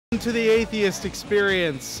to the Atheist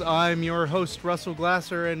Experience. I'm your host, Russell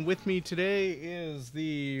Glasser, and with me today is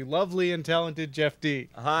the lovely and talented Jeff D.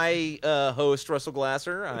 Hi, host Russell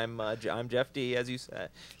Glasser. I'm Jeff D. As you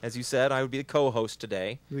said, I would be the co-host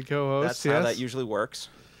today. The co-host, That's how that usually works.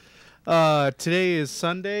 Today is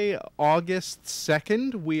Sunday, August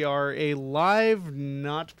 2nd. We are a live,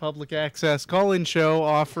 not public access call-in show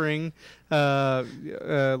offering,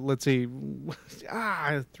 let's see,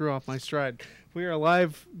 I threw off my stride. We are a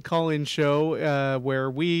live call-in show where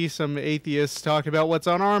we, some atheists, talk about what's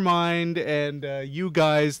on our mind, and you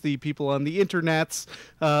guys, the people on the internets,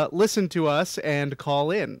 listen to us and call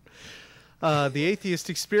in. The Atheist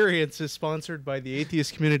Experience is sponsored by the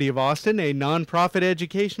Atheist Community of Austin, a nonprofit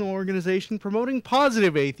educational organization promoting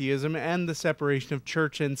positive atheism and the separation of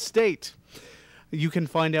church and state. You can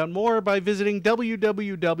find out more by visiting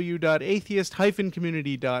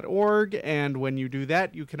www.atheist-community.org, and when you do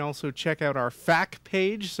that, you can also check out our FAQ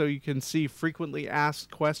page so you can see frequently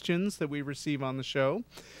asked questions that we receive on the show.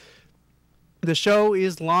 The show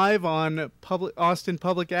is live on Austin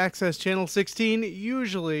Public Access Channel 16,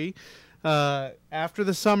 usually after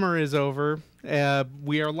the summer is over.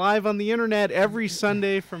 We are live on the internet every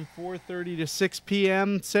Sunday from 4:30 to 6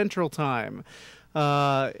 p.m. Central Time.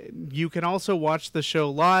 You can also watch the show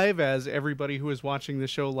live, as everybody who is watching the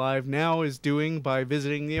show live now is doing, by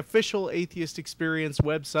visiting the official Atheist Experience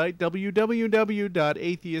website,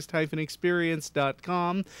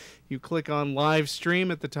 www.atheist-experience.com. You click on live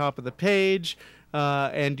stream at the top of the page,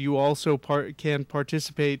 and you also can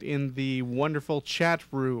participate in the wonderful chat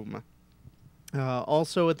room.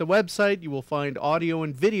 Also at the website, you will find audio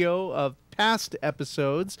and video of past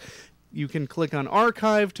episodes. You can click on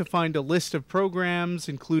Archive to find a list of programs,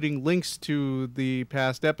 including links to the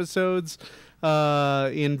past episodes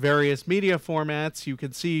in various media formats. You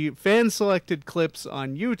can see fan-selected clips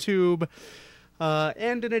on YouTube.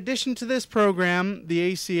 And in addition to this program,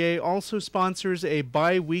 the ACA also sponsors a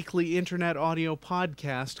bi-weekly internet audio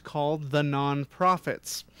podcast called The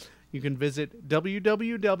Nonprofits. You can visit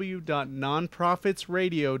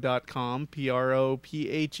www.nonprofitsradio.com,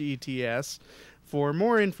 P-R-O-P-H-E-T-S, for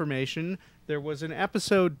more information. There was an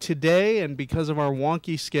episode today, and because of our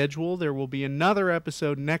wonky schedule, there will be another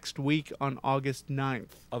episode next week on August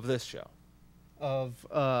 9th. Of this show. Of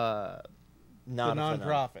the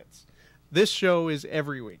Nonprofits. This show is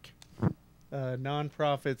every week.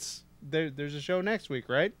 Nonprofits, there's a show next week,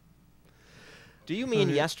 right? Do you mean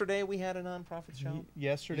yesterday we had a nonprofit show?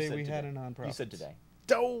 Yesterday we had a nonprofit. You said today.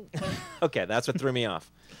 Oh. Okay, that's what threw me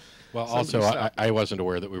off. Well, also, I wasn't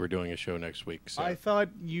aware that we were doing a show next week. So. I thought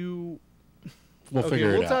you... We'll figure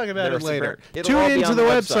it out. We'll talk about it later. It'll all Tune be into on the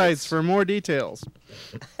websites websites for more details.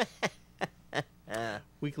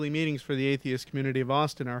 Weekly meetings for the Atheist Community of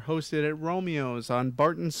Austin are hosted at Romeo's on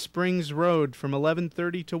Barton Springs Road from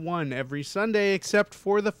 11:30 to 1 every Sunday, except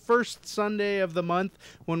for the first Sunday of the month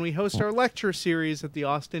when we host our lecture series at the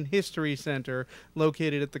Austin History Center,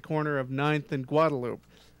 located at the corner of 9th and Guadalupe.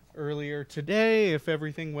 Earlier today, if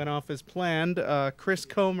everything went off as planned, Chris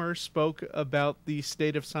Comer spoke about the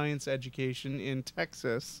state of science education in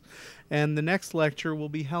Texas. And the next lecture will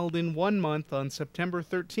be held in 1 month on September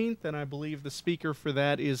 13th, and I believe the speaker for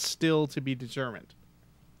that is still to be determined.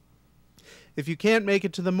 If you can't make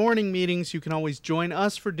it to the morning meetings, you can always join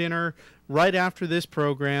us for dinner right after this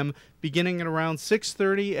program, beginning at around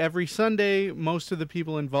 6:30 every Sunday. Most of the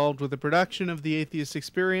people involved with the production of the Atheist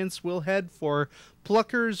Experience will head for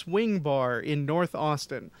Plucker's Wing Bar in North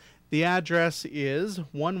Austin. The address is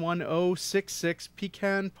 11066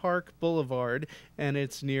 Pecan Park Boulevard, and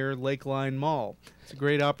it's near Lakeline Mall. It's a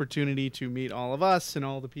great opportunity to meet all of us and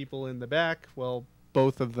all the people in the back, well,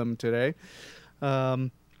 both of them today.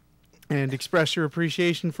 And express your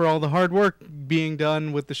appreciation for all the hard work being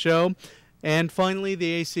done with the show. And finally,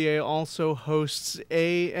 the ACA also hosts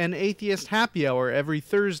an atheist happy hour every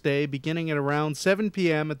Thursday, beginning at around 7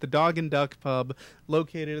 p.m. at the Dog and Duck Pub,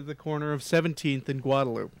 located at the corner of 17th and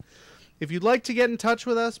Guadalupe. If you'd like to get in touch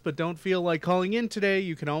with us but don't feel like calling in today,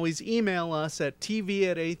 you can always email us at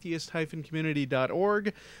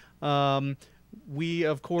tv@atheist-community.org. We,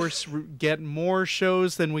 of course, get more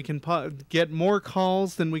shows than we can get more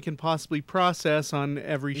calls than we can possibly process on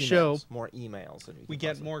every show. More emails than we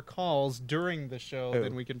get more calls during the show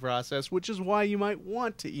than we can process, which is why you might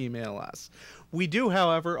want to email us. We do,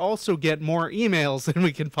 however, also get more emails than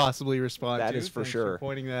we can possibly respond to. That is for sure. Thanks for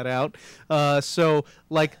pointing that out. So,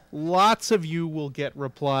 like, lots of you will get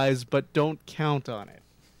replies, but don't count on it.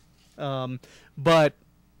 But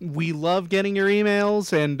we love getting your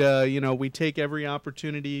emails, and we take every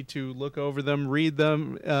opportunity to look over them, read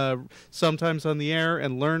them, sometimes on the air,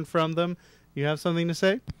 and learn from them. You have something to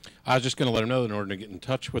say? I was just going to let them know that in order to get in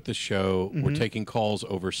touch with the show, we're taking calls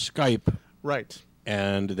over Skype. Right.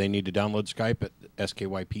 And they need to download Skype at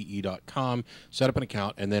skype.com, set up an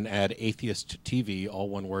account, and then add Atheist TV, all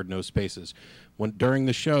one word, no spaces. During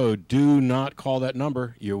the show, do not call that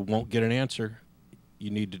number. You won't get an answer. You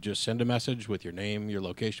need to just send a message with your name, your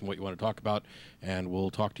location, what you want to talk about, and we'll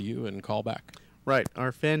talk to you and call back. Right.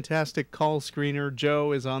 Our fantastic call screener,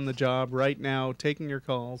 Joe, is on the job right now taking your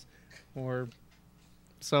calls. Or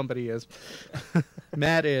somebody is.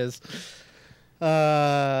 Matt is.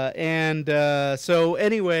 So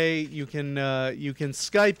anyway, you can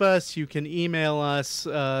Skype us, you can email us.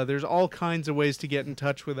 There's all kinds of ways to get in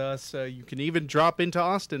touch with us. You can even drop into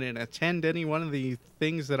Austin and attend any one of the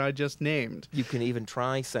things that I just named. You can even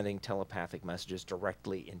try sending telepathic messages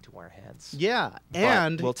directly into our heads. Yeah,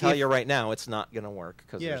 and we'll tell you right now, it's not going to work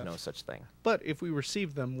because there's no such thing. But if we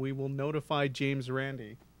receive them, we will notify James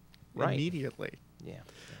Randi immediately. Yeah.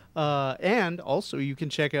 And also, you can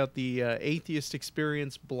check out the Atheist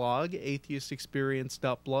Experience blog,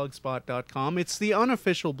 atheistexperience.blogspot.com. It's the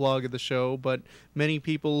unofficial blog of the show, but many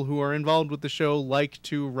people who are involved with the show like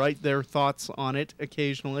to write their thoughts on it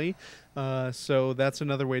occasionally. So that's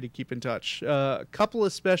another way to keep in touch. A couple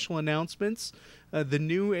of special announcements. The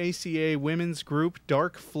new ACA women's group,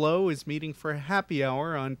 Dark Flow, is meeting for a happy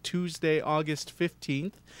hour on Tuesday, August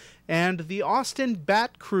 15th. And the Austin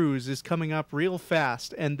Bat Cruise is coming up real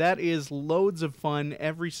fast, and that is loads of fun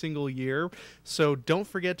every single year. So don't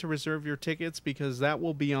forget to reserve your tickets because that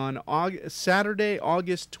will be on Saturday,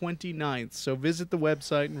 August 29th. So visit the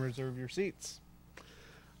website and reserve your seats.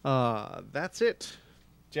 That's it.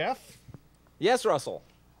 Jeff? Yes, Russell.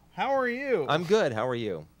 How are you? I'm good. How are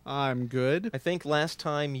you? I'm good. I think last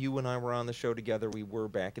time you and I were on the show together, we were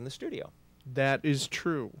back in the studio. That is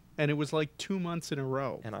true. And it was like 2 months in a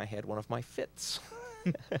row. And I had one of my fits.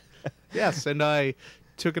 Yes, and I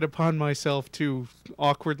took it upon myself to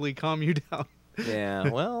awkwardly calm you down. Yeah,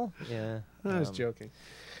 well, yeah. I was joking.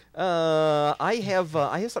 I have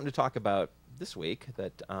something to talk about this week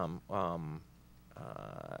that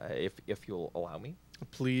if you'll allow me.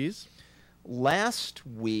 Please. Last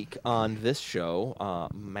week on this show,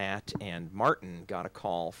 Matt and Martin got a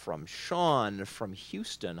call from Shawn from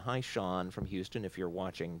Houston. Hi, Shawn from Houston, if you're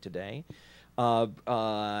watching today,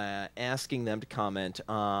 asking them to comment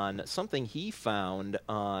on something he found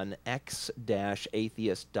on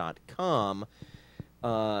x-atheist.com,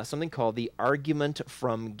 something called the argument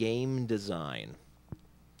from game design.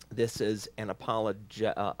 This is an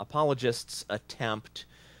apologist's attempt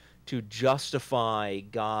to justify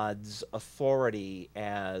God's authority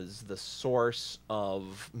as the source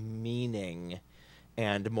of meaning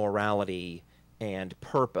and morality and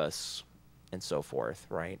purpose and so forth,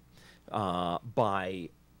 right? By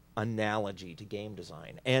analogy to game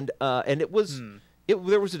design. And it was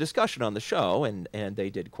there was a discussion on the show, and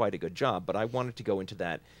they did quite a good job, but I wanted to go into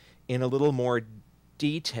that in a little more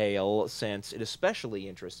detail since it especially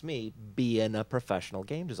interests me being a professional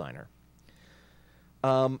game designer.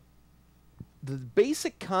 The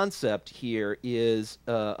basic concept here is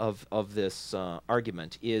of this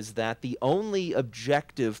argument is that the only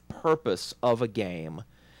objective purpose of a game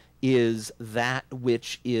is that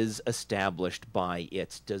which is established by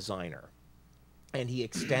its designer. And he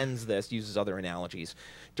extends this, uses other analogies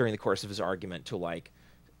during the course of his argument to like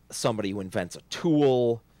somebody who invents a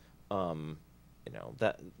tool,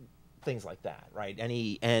 that things like that, right?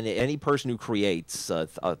 Any person who creates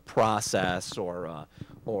a process or a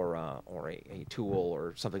tool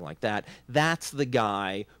or something like that, that's the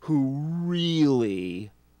guy who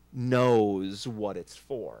really knows what it's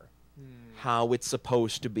for, how it's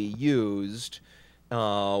supposed to be used,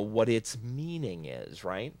 what its meaning is,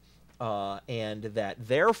 right? And that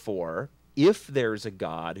therefore, if there's a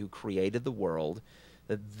God who created the world,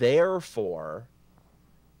 that therefore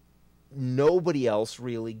nobody else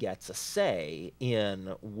really gets a say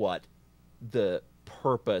in what the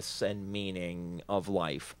purpose and meaning of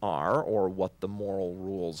life are, or what the moral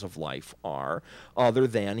rules of life are, other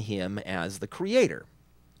than him as the creator.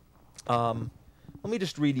 Let me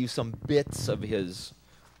just read you some bits of his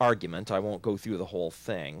argument. I won't go through the whole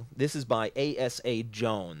thing. This is by A.S.A.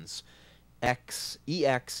 Jones,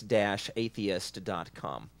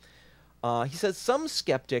 ex-atheist.com. He says, some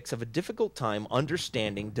skeptics have a difficult time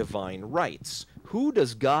understanding divine rights. Who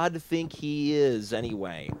does God think he is,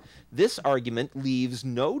 anyway? This argument leaves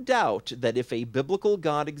no doubt that if a biblical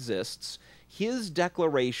God exists, his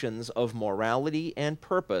declarations of morality and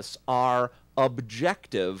purpose are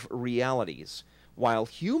objective realities, while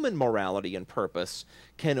human morality and purpose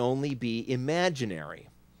can only be imaginary.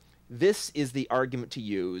 This is the argument to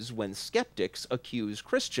use when skeptics accuse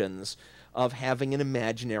Christians of having an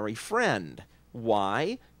imaginary friend.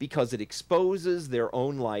 Why? Because it exposes their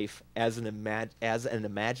own life as an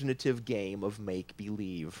imaginative game of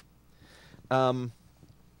make-believe. So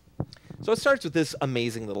it starts with this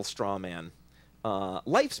amazing little straw man.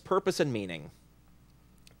 Life's purpose and meaning.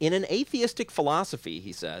 In an atheistic philosophy,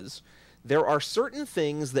 he says, there are certain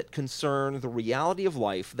things that concern the reality of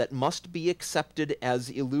life that must be accepted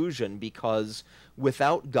as illusion because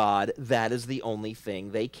without God, that is the only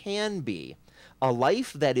thing they can be. A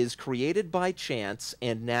life that is created by chance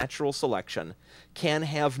and natural selection can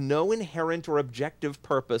have no inherent or objective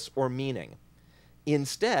purpose or meaning.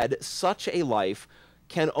 Instead, such a life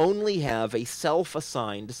can only have a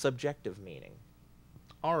self-assigned subjective meaning.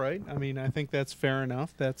 All right. I mean, I think that's fair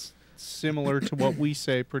enough. That's similar to what we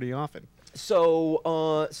say pretty often.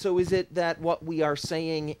 So is it that what we are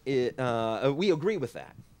saying we agree with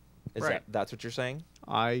that? Right. That's what you're saying?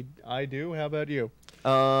 I do. How about you?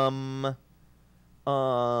 I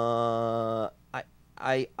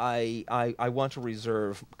want to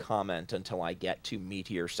reserve comment until I get to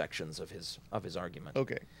meatier sections of his argument.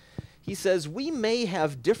 Okay. He says, we may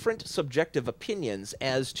have different subjective opinions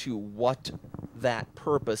as to what that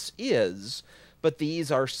purpose is, but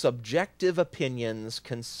these are subjective opinions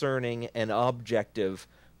concerning an objective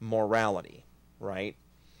morality, right?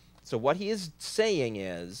 So what he is saying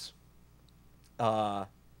is,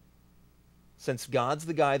 since God's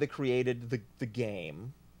the guy that created the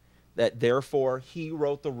game, that therefore he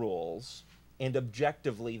wrote the rules, and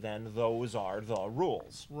objectively then those are the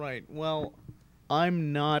rules. Right. Well,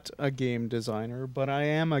 I'm not a game designer, but I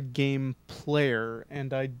am a game player,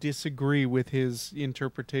 and I disagree with his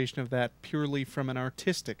interpretation of that purely from an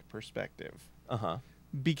artistic perspective. Uh-huh.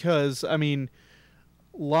 Because, I mean,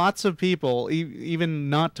 lots of people, even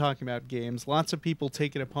not talking about games, lots of people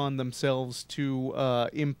take it upon themselves to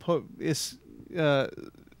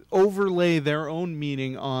overlay their own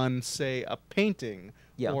meaning on, say, a painting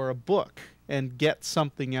or a book, and get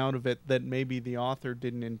something out of it that maybe the author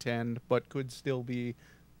didn't intend, but could still be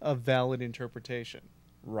a valid interpretation.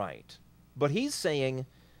 Right. But he's saying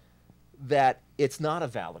that it's not a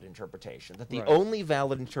valid interpretation, that the only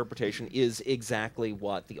valid interpretation is exactly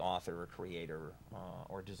what the author or creator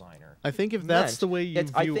or designer I think if that's the way you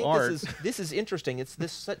view art... This is interesting. It's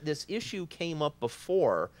this issue came up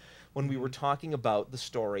before when we were talking about the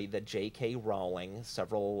story that J.K. Rowling,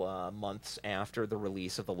 several months after the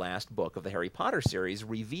release of the last book of the Harry Potter series,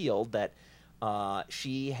 revealed that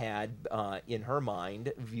she had, in her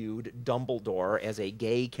mind, viewed Dumbledore as a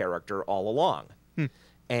gay character all along.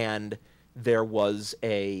 And there was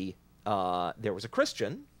a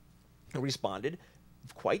Christian who responded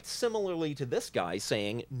quite similarly to this guy,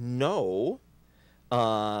 saying, no,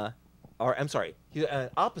 or I'm sorry,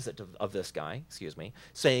 opposite of this guy, excuse me,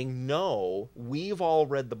 saying, no, we've all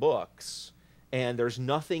read the books, and there's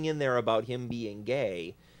nothing in there about him being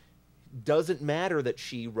gay. Doesn't matter that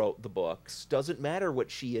she wrote the books. Doesn't matter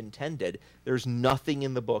what she intended. There's nothing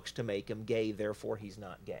in the books to make him gay, therefore he's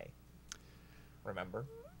not gay. Remember?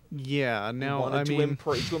 Yeah, now, he wanted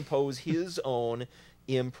to impose his own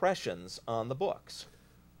impressions on the books.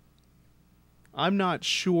 I'm not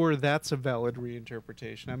sure that's a valid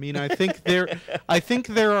reinterpretation. I mean, I think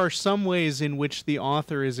there are some ways in which the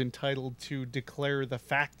author is entitled to declare the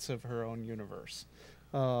facts of her own universe.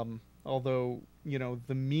 Although, you know,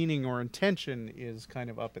 the meaning or intention is kind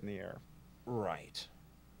of up in the air. Right.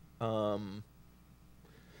 I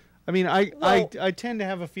mean, I tend to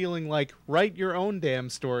have a feeling like, write your own damn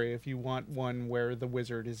story if you want one where the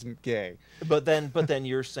wizard isn't gay. But then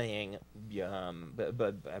you're saying,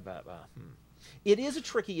 it is a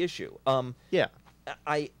tricky issue. Yeah.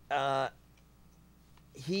 The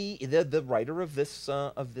writer of this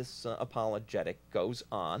apologetic goes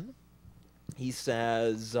on. He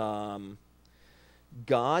says,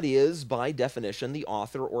 God is, by definition, the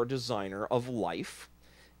author or designer of life.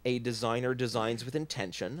 A designer designs with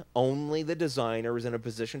intention. Only the designer is in a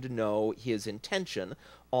position to know his intention.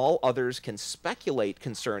 All others can speculate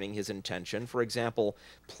concerning his intention. For example,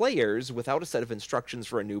 players, without a set of instructions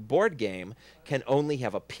for a new board game, can only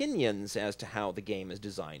have opinions as to how the game is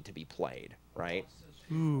designed to be played, right?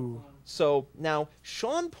 Ooh. So now,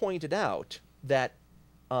 Shawn pointed out that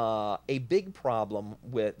a big problem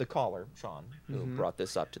with the caller, Shawn, who brought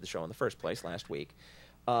this up to the show in the first place last week,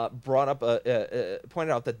 pointed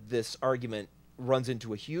out that this argument runs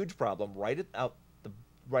into a huge problem right out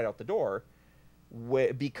the door,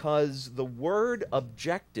 because the word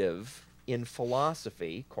objective in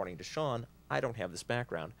philosophy, according to Shawn, I don't have this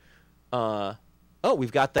background, Oh,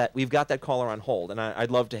 we've got that caller on hold, and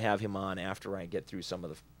I'd love to have him on after I get through some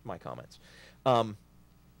of my comments.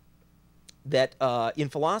 That in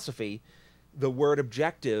philosophy, the word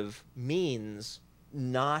objective means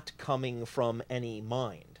not coming from any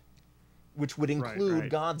mind, which would include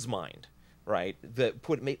God's mind, right?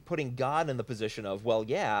 Putting God in the position of, well,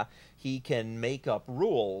 yeah, he can make up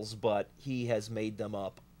rules, but he has made them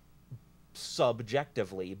up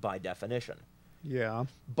subjectively by definition. Yeah.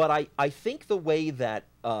 But I think the way that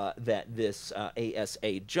this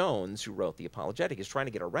A.S.A. Jones, who wrote The Apologetic, is trying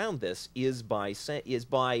to get around this is by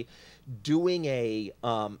doing a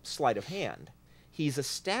sleight of hand. He's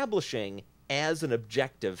establishing as an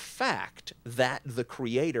objective fact that the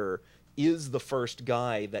creator is the first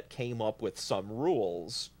guy that came up with some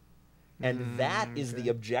rules, and that is the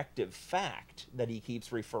objective fact that he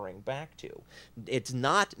keeps referring back to. It's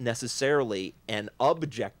not necessarily an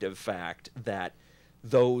objective fact that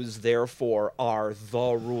those, therefore, are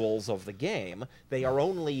the rules of the game. They are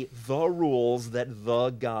only the rules that the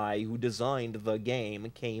guy who designed the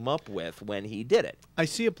game came up with when he did it. I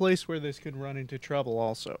see a place where this could run into trouble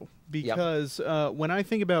also, because when I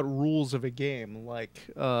think about rules of a game, like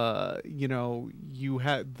you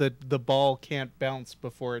have the ball can't bounce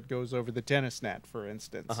before it goes over the tennis net, for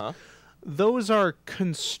instance. Those are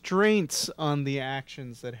constraints on the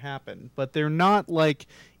actions that happen, but they're not like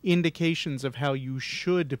indications of how you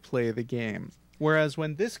should play the game. Whereas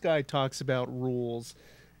when this guy talks about rules,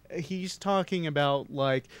 he's talking about,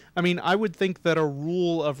 like, I mean, I would think that a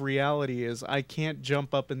rule of reality is I can't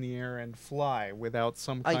jump up in the air and fly without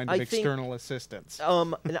some kind of external assistance.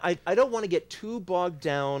 And I don't want to get too bogged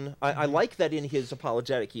down. I like that in his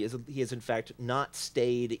apologetic he has in fact not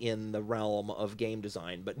stayed in the realm of game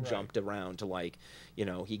design, but jumped around to, like,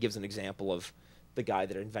 he gives an example of the guy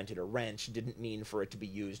that invented a wrench didn't mean for it to be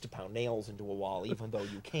used to pound nails into a wall, even though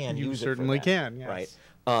you can use it for that. You certainly can, yes. Right?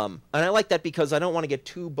 And I like that because I don't want to get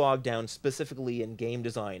too bogged down specifically in game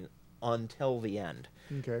design until the end,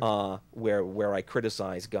 where I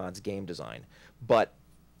criticize God's game design. But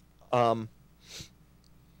I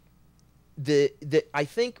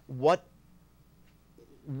think what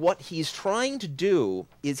he's trying to do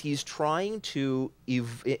is he's trying to,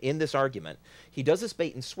 in this argument, he does this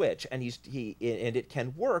bait and switch, and and it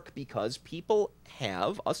can work because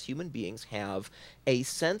us human beings have a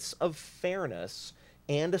sense of fairness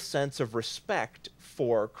and a sense of respect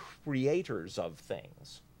for creators of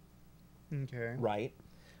things. Okay. Right?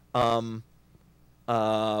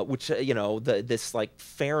 Which, this, like,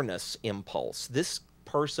 fairness impulse. This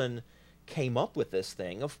person came up with this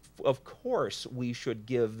thing. Of course we should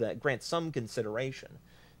grant some consideration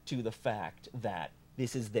to the fact that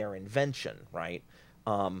this is their invention, right?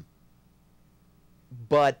 But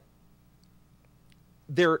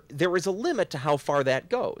there is a limit to how far that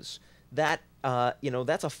goes. That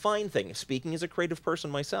that's a fine thing. Speaking as a creative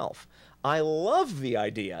person myself, I love the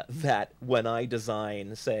idea that when I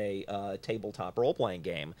design, say, a tabletop role-playing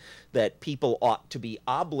game, that people ought to be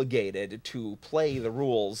obligated to play the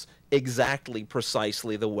rules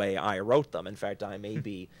precisely the way I wrote them. In fact, I may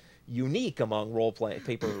be unique among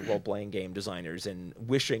paper role-playing game designers in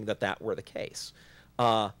wishing that were the case.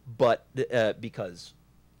 But because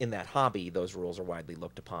in that hobby, those rules are widely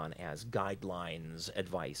looked upon as guidelines,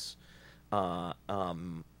 advice.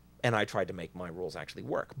 And I tried to make my rules actually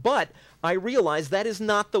work. But I realized that is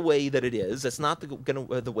not the way that it is. It's not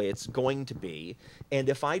the way it's going to be. And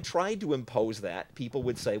if I tried to impose that, people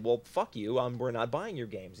would say, well, fuck you, we're not buying your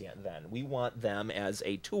games yet then. We want them as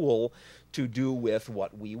a tool to do with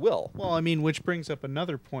what we will. Well, I mean, which brings up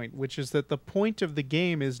another point, which is that the point of the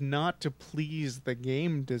game is not to please the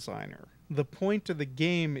game designer. The point of the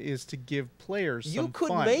game is to give players some fun. You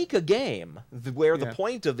could make a game where the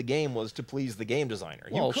point of the game was to please the game designer.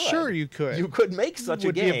 Well, sure you could. You could make such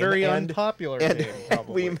a game. It would be a very unpopular game,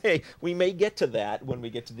 probably. We may get to that when we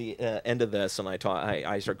get to the end of this, and I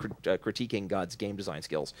start critiquing God's game design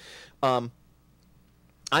skills. I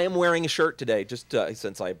am wearing a shirt today, just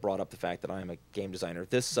since I brought up the fact that I am a game designer.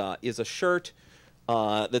 This is a shirt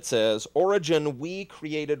that says, Origin, we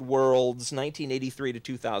created worlds, 1983 to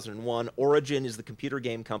 2001. Origin is the computer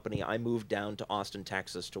game company I moved down to Austin,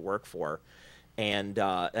 Texas to work for. And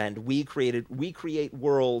we create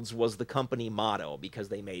worlds was the company motto because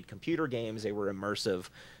they made computer games. They were immersive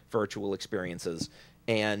virtual experiences.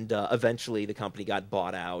 And eventually the company got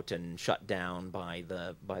bought out and shut down by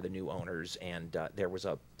the new owners. And there was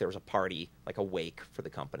a party, like a wake for the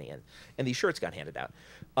company. And these shirts got handed out.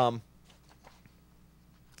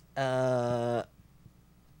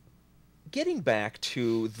 Getting back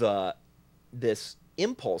to this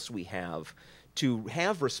impulse we have to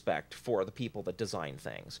have respect for the people that design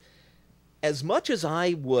things, as much as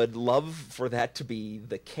I would love for that to be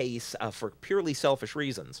the case for purely selfish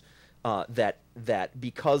reasons, that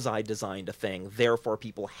because I designed a thing, therefore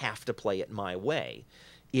people have to play it my way,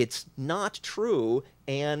 it's not true,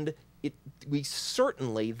 and we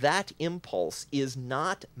certainly, that impulse is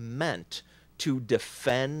not meant to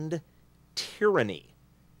defend tyranny,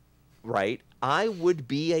 right? I would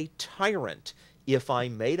be a tyrant if I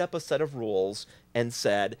made up a set of rules and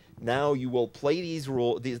said, now you will play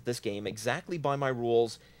this game exactly by my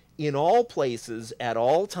rules in all places at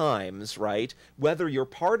all times, right? Whether you're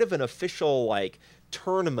part of an official, like,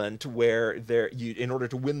 tournament where in order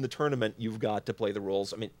to win the tournament, you've got to play the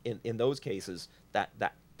rules. I mean, in those cases,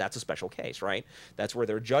 that's a special case, right? That's where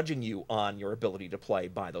they're judging you on your ability to play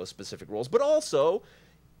by those specific rules. But also,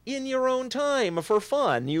 in your own time, for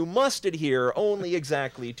fun, you must adhere only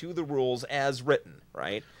exactly to the rules as written,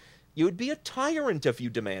 right? You would be a tyrant if you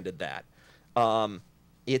demanded that.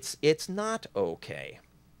 It's not okay.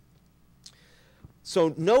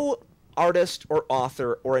 So no artist or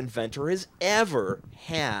author or inventor has ever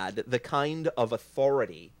had the kind of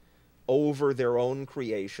authority over their own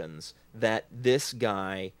creations that this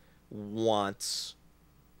guy wants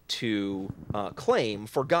to claim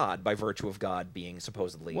for God by virtue of God being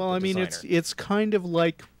supposedly well, the I mean, designer. it's kind of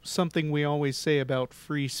like something we always say about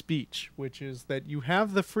free speech, which is that you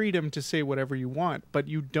have the freedom to say whatever you want, but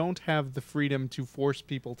you don't have the freedom to force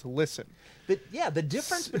people to listen. The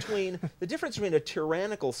difference between a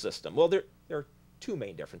tyrannical system. Well, there are two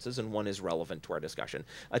main differences, and one is relevant to our discussion.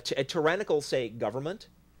 A tyrannical, say, government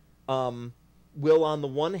will, on the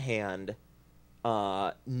one hand,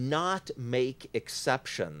 not make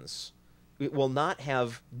exceptions. It will not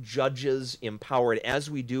have judges empowered, as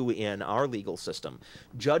we do in our legal system,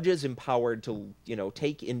 judges empowered to,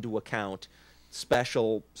 take into account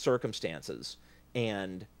special circumstances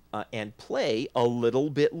and play a little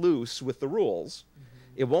bit loose with the rules. Mm-hmm.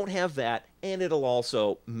 It won't have that, and it'll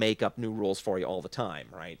also make up new rules for you all the time,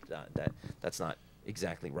 right? That's not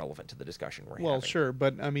exactly relevant to the discussion we're having. Well, sure,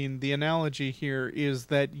 but I mean, the analogy here is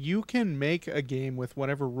that you can make a game with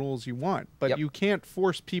whatever rules you want, but you can't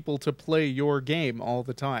force people to play your game all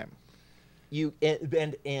the time.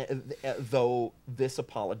 Though this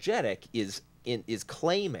apologetic is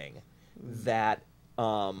claiming that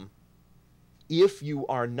if you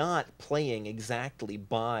are not playing exactly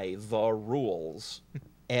by the rules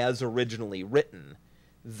as originally written,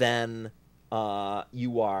 then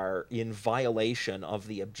you are in violation of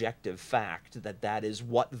the objective fact that is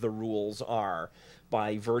what the rules are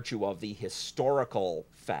by virtue of the historical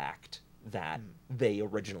fact that they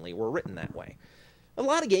originally were written that way. A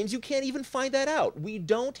lot of games, you can't even find that out. We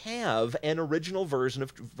don't have an original version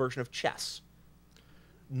of chess.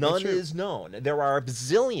 None is known. There are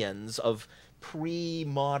bazillions of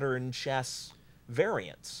pre-modern chess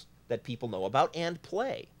variants that people know about and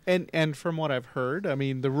play. And from what I've heard, I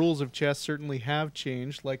mean, the rules of chess certainly have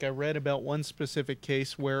changed. Like, I read about one specific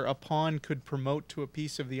case where a pawn could promote to a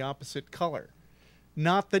piece of the opposite color.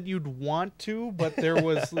 Not that you'd want to, but there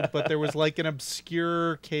was like an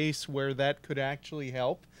obscure case where that could actually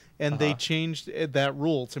help, and they changed that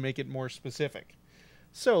rule to make it more specific.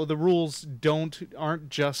 So the rules aren't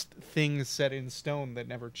just things set in stone that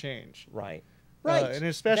never change. Right. Right. And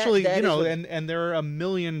especially, and there are a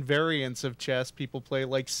million variants of chess people play,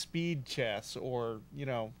 like speed chess or,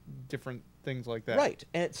 different things like that. Right.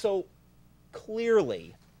 And so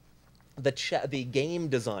clearly the game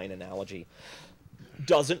design analogy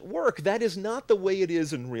doesn't work. That is not the way it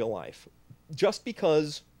is in real life. Just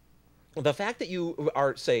because the fact that you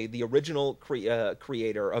are, say, the original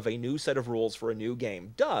creator of a new set of rules for a new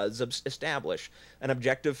game does establish an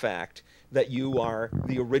objective fact that you are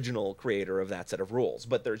the original creator of that set of rules.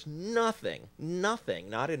 But there's nothing,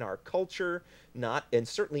 not in our culture, and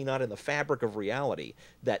certainly not in the fabric of reality,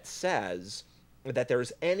 that says that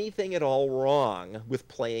there's anything at all wrong with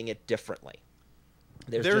playing it differently.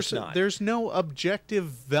 There's not. There's no objective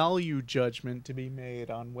value judgment to be made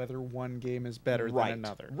on whether one game is better than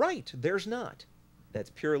another. Right. There's not. That's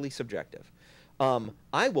purely subjective. I'll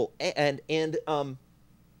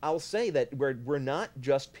say that we're not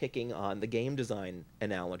just picking on the game design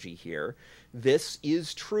analogy here. This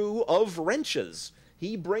is true of wrenches.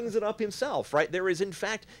 He brings it up himself, right? There is, in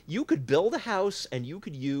fact, you could build a house and you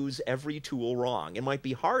could use every tool wrong. It might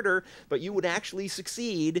be harder, but you would actually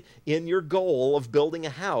succeed in your goal of building a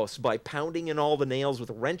house by pounding in all the nails with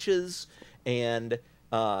wrenches and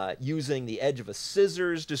using the edge of a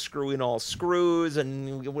scissors to screw in all screws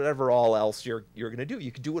and whatever all else you're going to do.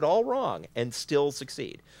 You could do it all wrong and still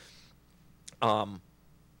succeed. There's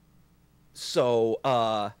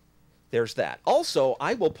that. Also,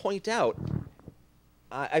 I will point out,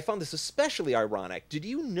 I found this especially ironic. Did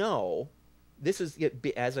you know, this is,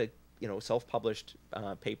 as a self-published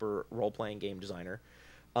paper role-playing game designer,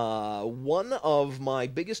 one of my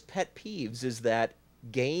biggest pet peeves is that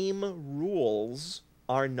game rules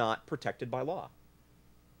are not protected by law.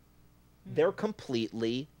 They're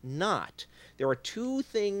completely not. There are two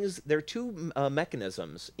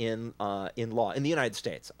mechanisms in law in the United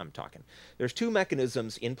States. I'm talking. There's two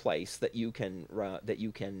mechanisms in place that you can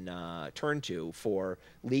turn to for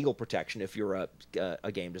legal protection if you're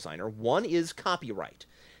a game designer. One is copyright,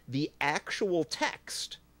 the actual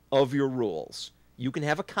text of your rules. You can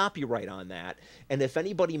have a copyright on that, and if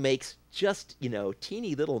anybody makes just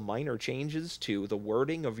teeny little minor changes to the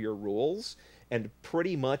wording of your rules and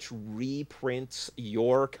pretty much reprints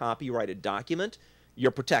your copyrighted document,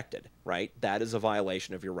 you're protected, right? That is a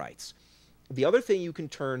violation of your rights. The other thing you can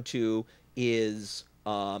turn to is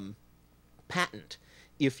patent.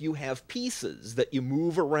 If you have pieces that you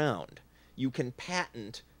move around, you can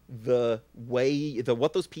patent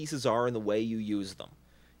what those pieces are and the way you use them.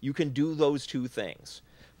 You can do those two things.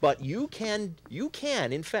 But you can,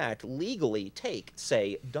 in fact, legally take,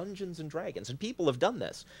 say, Dungeons and Dragons, and people have done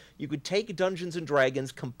this. You could take Dungeons and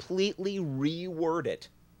Dragons, completely reword it,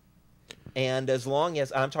 and as long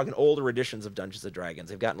as I'm talking older editions of Dungeons and Dragons,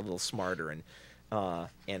 they've gotten a little smarter and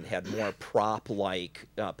had more prop-like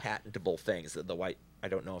patentable things. I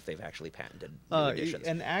don't know if they've actually patented new editions.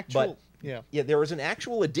 There was an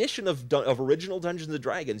actual edition of original Dungeons and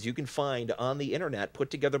Dragons you can find on the internet, put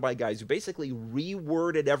together by guys who basically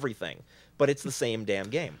reworded everything, but it's the same damn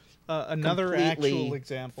game. Another actual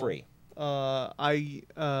example. Free.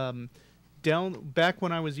 Back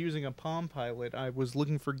when I was using a Palm Pilot, I was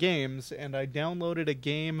looking for games, and I downloaded a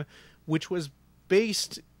game which was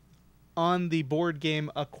based on the board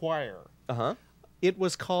game Acquire. Uh-huh. It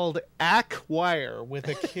was called Acquire with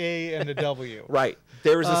a K and a W. Right.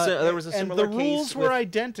 There was a similar and the rules were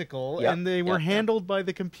identical, and they were handled by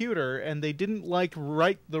the computer, and they didn't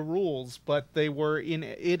write the rules, but they were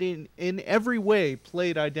in every way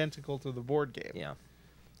played identical to the board game. Yeah.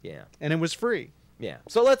 Yeah. And it was free. Yeah.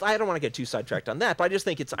 So I don't want to get too sidetracked on that, but I just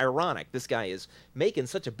think it's ironic. This guy is making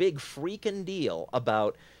such a big freaking deal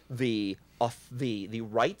about the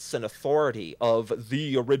rights and authority of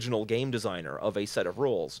the original game designer of a set of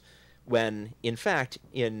rules, when in fact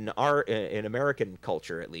in American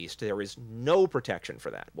culture, at least, there is no protection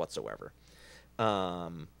for that whatsoever.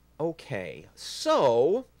 Okay,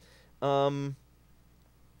 so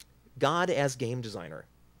God as game designer.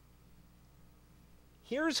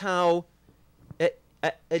 Here's how.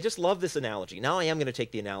 I just love this analogy. Now I am going to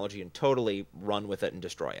take the analogy and totally run with it and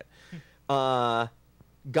destroy it. God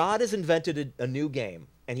has invented a new game,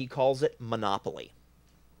 and he calls it Monopoly.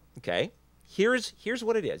 Okay? Here's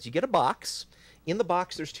what it is. You get a box. In the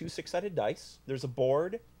box, there's two six-sided dice. There's a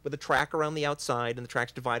board with a track around the outside, and the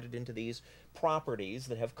track's divided into these properties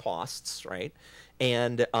that have costs, right?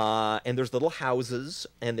 And there's little houses,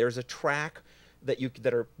 and there's a track that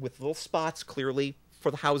are with little spots clearly for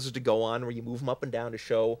the houses to go on, where you move them up and down to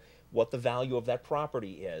show what the value of that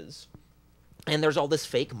property is. And there's all this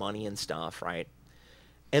fake money and stuff, right?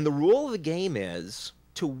 And the rule of the game is,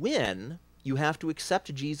 to win, you have to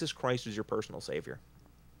accept Jesus Christ as your personal Savior.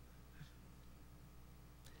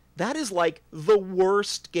 That is like the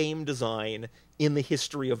worst game design in the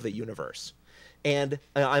history of the universe. And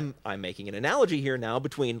I'm making an analogy here now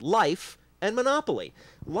between life and Monopoly.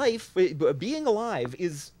 Life, being alive,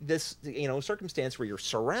 is this circumstance where you're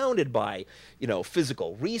surrounded by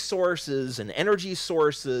physical resources and energy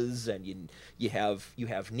sources, and you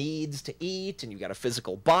have needs to eat, and you've got a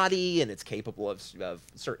physical body, and it's capable of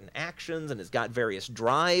certain actions, and it's got various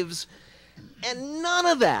drives. And none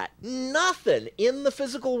of that, nothing in the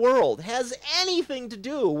physical world has anything to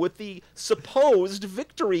do with the supposed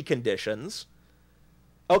victory conditions,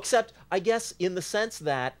 except, I guess, in the sense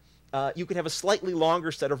that you could have a slightly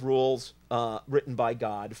longer set of rules written by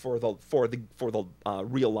God for the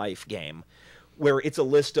real life game, where it's a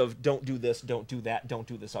list of don't do this, don't do that, don't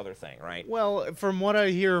do this other thing, right? Well, from what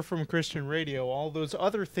I hear from Christian radio, all those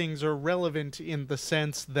other things are relevant in the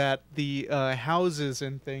sense that the houses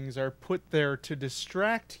and things are put there to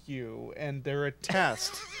distract you, and they're a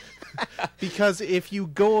test. Because if you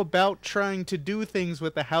go about trying to do things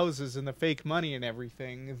with the houses and the fake money and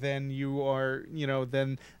everything, then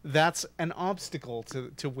then that's an obstacle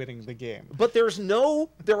to winning the game. But there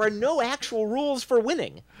are no actual rules for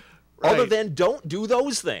winning, right, other than don't do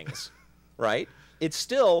those things, right? It's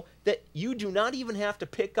still that you do not even have to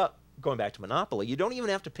pick up, going back to Monopoly, you don't even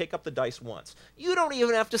have to pick up the dice once. You don't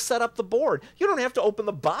even have to set up the board. You don't have to open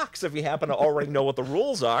the box if you happen to already know what the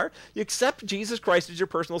rules are. You accept Jesus Christ as your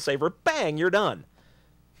personal Savior, bang, you're done.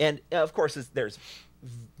 And of course,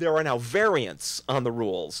 there are now variants on the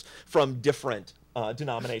rules from different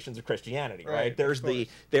denominations of Christianity, right? There's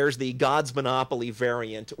the God's Monopoly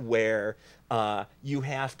variant where you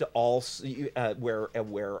have to also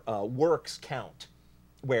where works count,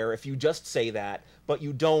 where if you just say that, but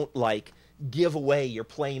you don't like give away your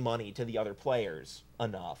play money to the other players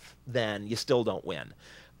enough, then you still don't win.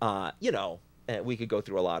 You know, we could go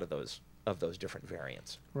through a lot of those different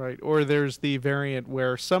variants. Right. Or there's the variant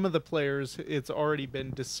where some of the players, it's already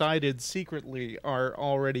been decided secretly, are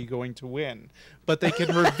already going to win, but they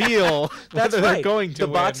can reveal whether they're going to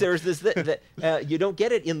win. The box, there's this you don't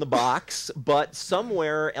get it in the box, but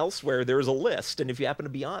somewhere elsewhere there's a list, and if you happen to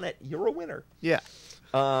be on it, you're a winner. Yeah.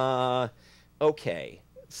 Okay.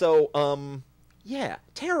 So, yeah,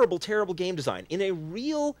 terrible game design. In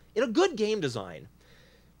a good game design,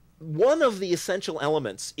 one of the essential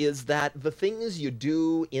elements is that the things you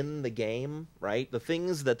do in the game, right? The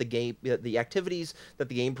things that the activities that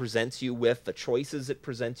the game presents you with, the choices it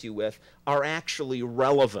presents you with, are actually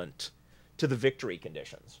relevant to the victory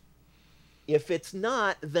conditions. If it's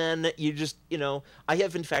not, then you just, you know, I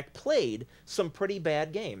have in fact played some pretty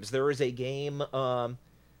bad games. There is a game about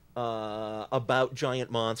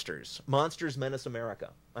giant monsters. Monsters Menace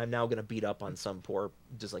America. I'm now going to beat up on some poor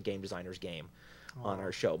game designer's game on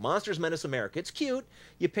our show. Monsters Menace America. It's cute.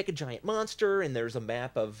 You pick a giant monster, and there's a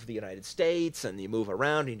map of the United States, and you move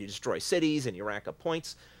around, and you destroy cities, and you rack up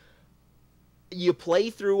points. You play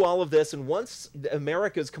through all of this, and once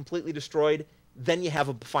America is completely destroyed, then you have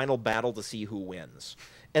a final battle to see who wins.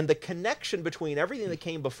 And the connection between everything that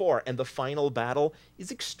came before and the final battle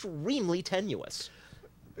is extremely tenuous.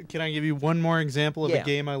 Can I give you one more example of a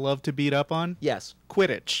game I love to beat up on? Yes.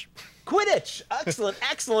 Quidditch. Quidditch!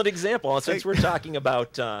 Excellent example, since we're talking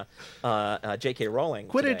about J.K. Rowling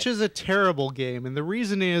Quidditch today. is a terrible game, and the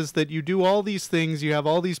reason is that you do all these things, you have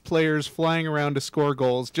all these players flying around to score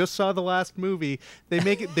goals. Just saw the last movie.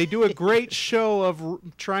 They do a great show of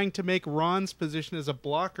trying to make Ron's position as a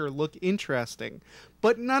blocker look interesting.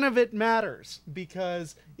 But none of it matters,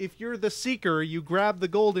 because if you're the seeker, you grab the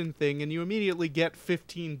golden thing and you immediately get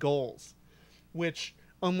 15 goals, which,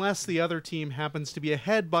 unless the other team happens to be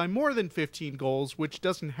ahead by more than 15 goals, which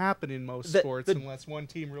doesn't happen in most sports unless one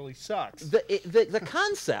team really sucks. The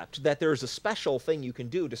concept that there's a special thing you can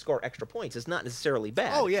do to score extra points is not necessarily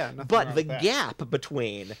bad. Oh, yeah. But the gap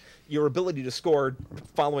between your ability to score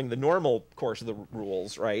following the normal course of the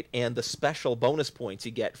rules, right, and the special bonus points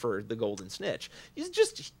you get for the golden snitch is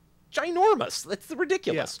just ginormous. That's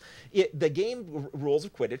ridiculous. Yeah. The game rules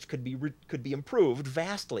of Quidditch could be improved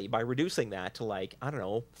vastly by reducing that to, like, I don't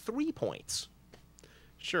know, 3 points.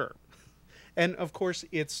 Sure. And of course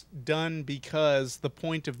it's done because the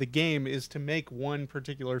point of the game is to make one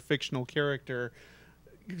particular fictional character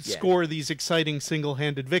score these exciting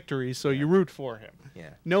single-handed victories, so you root for him.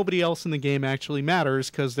 Yeah. Nobody else in the game actually matters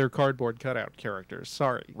because they're cardboard cutout characters.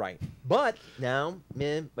 Sorry. Right. But now,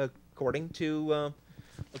 according to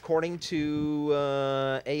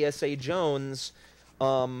ASA Jones,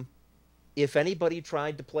 if anybody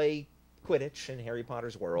tried to play Quidditch in Harry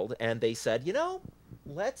Potter's world and they said, you know,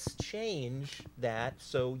 let's change that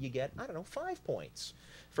so you get, I don't know, 5 points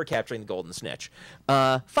for capturing the golden snitch.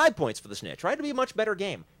 5 points for the snitch, right? It'd be a much better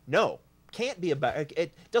game. No, can't be a better.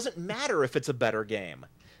 It doesn't matter if it's a better game.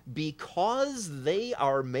 Because they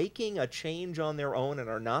are making a change on their own and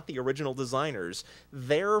are not the original designers,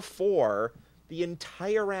 therefore the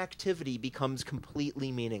entire activity becomes completely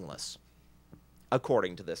meaningless,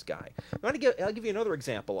 according to this guy. I'll give you another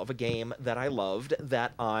example of a game that I loved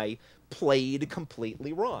that I played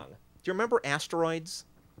completely wrong. Do you remember Asteroids,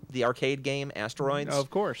 the arcade game Asteroids? Of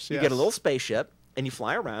course, yes. You get a little spaceship, and you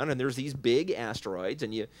fly around, and there's these big asteroids,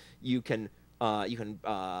 and you can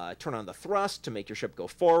turn on the thrust to make your ship go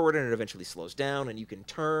forward, and it eventually slows down, and you can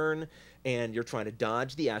turn, and you're trying to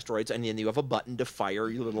dodge the asteroids, and then you have a button to fire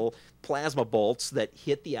your little plasma bolts that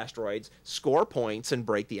hit the asteroids, score points, and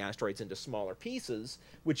break the asteroids into smaller pieces,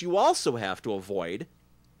 which you also have to avoid,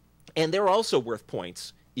 and they're also worth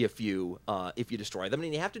points if you destroy them,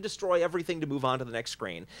 and you have to destroy everything to move on to the next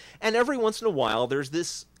screen. And every once in a while, there's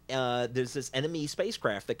this enemy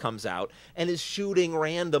spacecraft that comes out and is shooting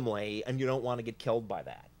randomly, and you don't want to get killed by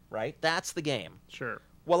that, right? That's the game. Sure.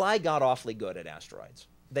 Well, I got awfully good at Asteroids.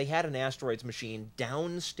 They had an Asteroids machine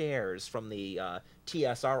downstairs from the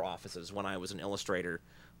TSR offices when I was an illustrator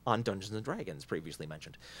on Dungeons & Dragons, previously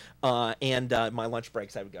mentioned. And my lunch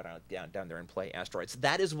breaks, I would go down there and play Asteroids.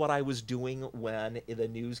 That is what I was doing when the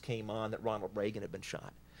news came on that Ronald Reagan had been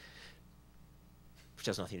shot. Which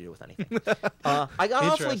has nothing to do with anything. I got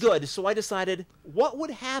awfully good, so I decided, what would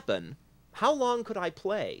happen? How long could I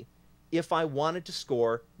play if I wanted to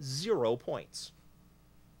score 0 points.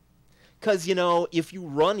 Because, you know, if you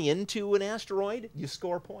run into an asteroid, you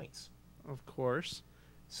score points. Of course.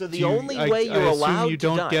 So the only way you're allowed to die... you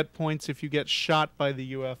don't get points if you get shot by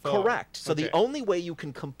the UFO. Correct. So the only way you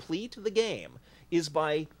can complete the game is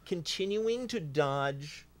by continuing to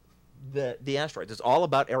dodge the asteroids. It's all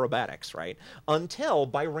about aerobatics, right? Until,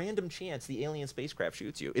 by random chance, the alien spacecraft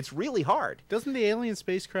shoots you. It's really hard. Doesn't the alien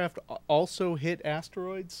spacecraft also hit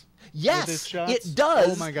asteroids? Yes, it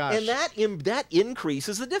does. Oh my gosh. And that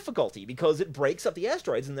increases the difficulty because it breaks up the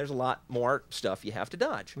asteroids and there's a lot more stuff you have to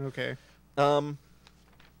dodge. Okay.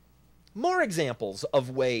 More examples of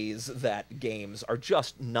ways that games are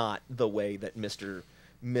just not the way that Mr.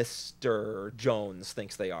 Jones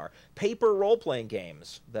thinks they are. Paper role-playing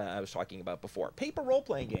games that I was talking about before. Paper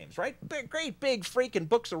role-playing games, right? Great big freaking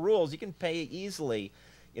books of rules. You can pay easily,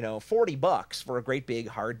 you know, $40 for a great big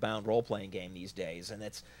hardbound role-playing game these days, and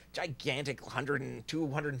it's gigantic 100 and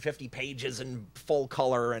 250 pages in full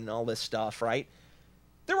color and all this stuff, right?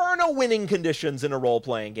 There are no winning conditions in a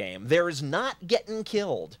role-playing game. There's not getting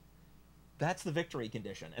killed. That's the victory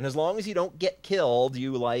condition. And as long as you don't get killed,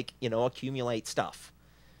 you, like, you know, accumulate stuff.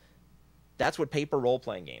 That's what paper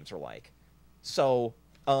role-playing games are like. So,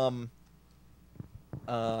 and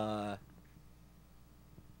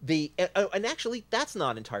actually, that's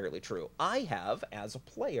not entirely true. I have, as a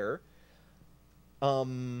player,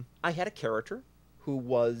 I had a character who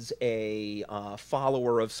was a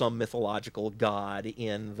follower of some mythological god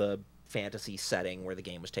in the fantasy setting where the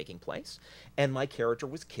game was taking place, and my character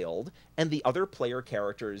was killed, and the other player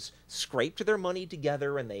characters scraped their money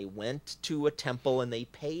together and they went to a temple and they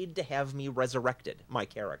paid to have me resurrected, my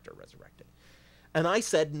character resurrected. And I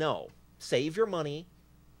said, no, save your money.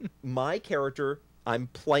 My character, I'm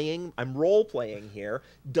role-playing here,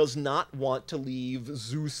 does not want to leave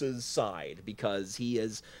Zeus's side because he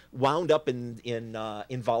is wound up in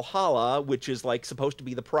Valhalla, which is like supposed to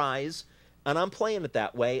be the prize, and I'm playing it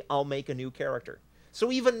that way. I'll make a new character.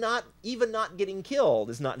 So even not getting killed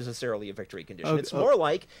is not necessarily a victory condition. It's more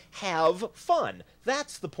like have fun.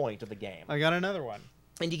 That's the point of the game. I got another one.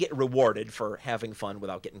 And you get rewarded for having fun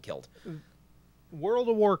without getting killed. World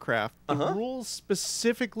of Warcraft, the rules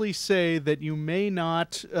specifically say that you may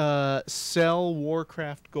not sell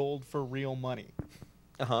Warcraft gold for real money.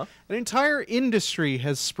 An entire industry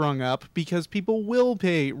has sprung up because people will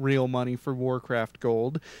pay real money for Warcraft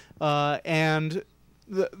gold, and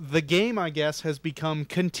the game, I guess, has become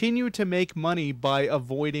continue to make money by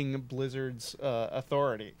avoiding Blizzard's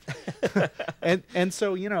authority. and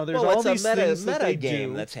so, you know, there's all these things that they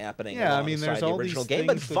game do. That's happening there's the all original these game,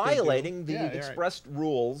 but things that violating they do. the expressed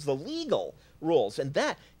rules, the legal rules, and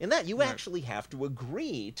that you actually have to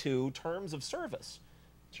agree to terms of service.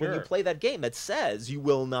 When you play that game that says you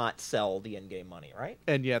will not sell the in-game money, right?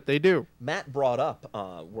 And yet they do. Matt brought up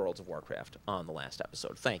Worlds of Warcraft on the last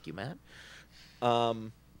episode. Thank you, Matt.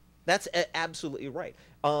 That's absolutely right.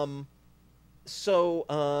 So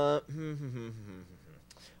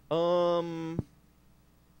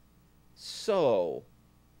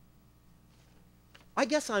I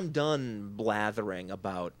guess I'm done blathering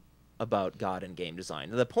about God and game design.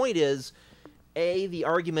 The point is, the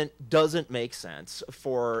argument doesn't make sense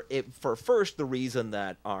for first the reason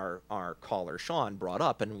that our caller Shawn brought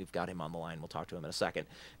up, and we've got him on the line. We'll talk to him in a second,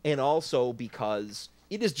 and also because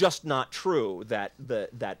it is just not true that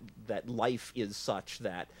that life is such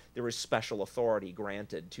that there is special authority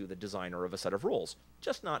granted to the designer of a set of rules.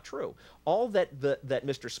 Just not true. All that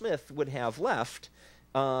Mr. Smith would have left.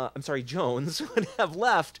 Jones would have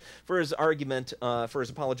left for his argument, for his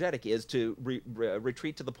apologetic, is to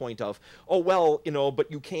retreat to the point of, oh, well, you know,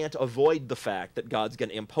 but you can't avoid the fact that God's going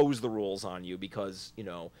to impose the rules on you because, you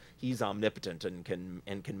know, he's omnipotent and can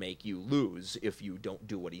make you lose if you don't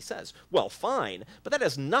do what he says. Well, fine, but that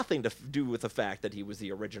has nothing to do with the fact that he was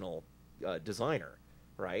the original designer,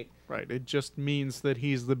 right? Right. It just means that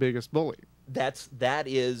he's the biggest bully. That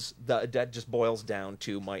just boils down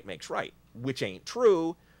to might makes right, which ain't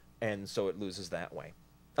true, and so it loses that way.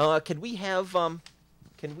 Can we have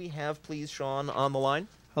please Shawn on the line?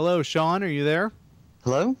 Hello, Shawn, are you there?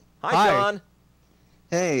 Hello? Hi. Shawn.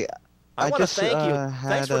 Hey, I want to thank you.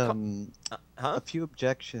 Had a few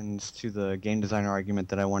objections to the game designer argument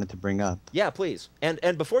that I wanted to bring up. Yeah, please.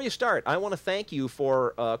 And before you start, I want to thank you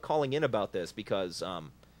for calling in about this because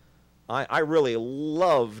I really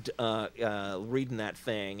loved reading that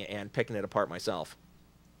thing and picking it apart myself.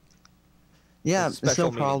 Yeah, it's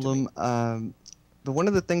no problem. But one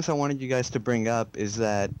of the things I wanted you guys to bring up is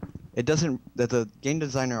that the game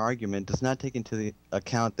designer argument does not take into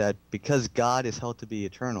account that because God is held to be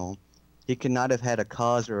eternal, he could not have had a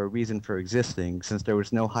cause or a reason for existing, since there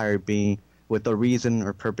was no higher being with a reason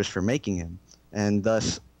or purpose for making him. And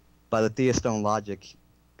thus, by the theist's own logic,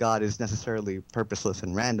 God is necessarily purposeless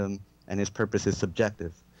and random, and his purpose is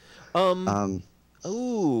subjective.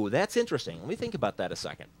 Ooh, that's interesting. Let me think about that a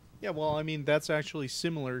second. Yeah, well, I mean, that's actually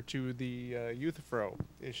similar to the Euthyphro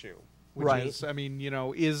issue. Which Right. is, I mean,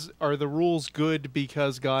 are the rules good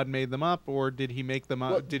because God made them up, or did he make them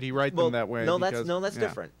up? Well, did he write them that way? No, because, that's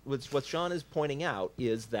different. What Shawn is pointing out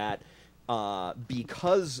is that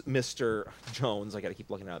because Mr. Jones, I got to keep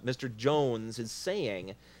looking at it, Mr. Jones is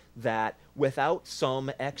saying that without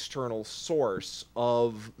some external source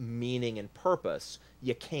of meaning and purpose,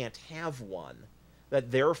 you can't have one.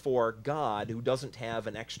 That therefore God, who doesn't have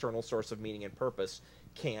an external source of meaning and purpose,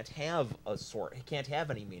 can't have he can't have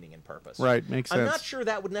any meaning and purpose. Right, makes sense. I'm not sure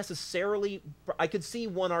that would necessarily. I could see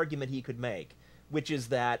one argument he could make, which is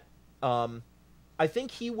that I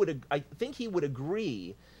think he would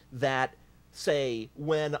agree that, say,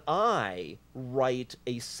 when I write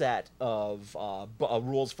a set of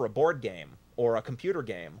rules for a board game or a computer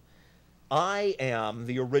game, I am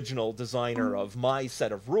the original designer of my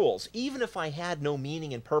set of rules, even if I had no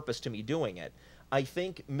meaning and purpose to me doing it. I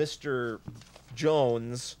think Mr.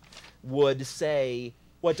 Jones would say,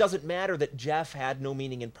 well, it doesn't matter that Jeff had no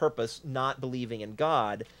meaning and purpose, not believing in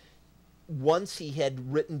God. Once he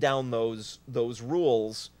had written down those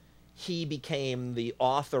rules, he became the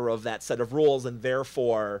author of that set of rules, and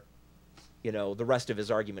therefore, the rest of his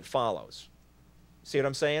argument follows. See what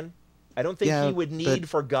I'm saying? I don't think he would need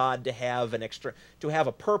for God to have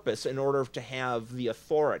a purpose in order to have the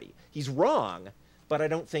authority. He's wrong, but I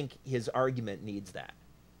don't think his argument needs that.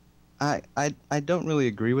 I don't really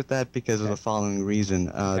agree with that because of the following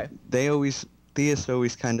reason. Theists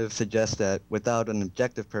always kind of suggest that without an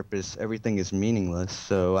objective purpose, everything is meaningless.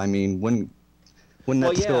 So, I mean, wouldn't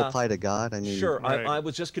that still apply to God? I mean, sure. Right. I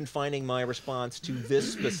was just confining my response to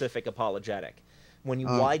this specific apologetic. When you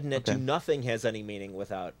widen it to nothing has any meaning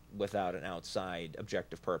without an outside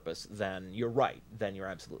objective purpose, then you're right. Then you're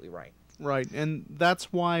absolutely right. Right, and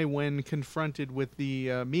that's why when confronted with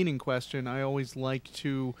the meaning question, I always like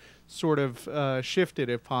to sort of shift it,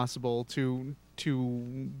 if possible, to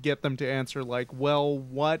get them to answer like, well,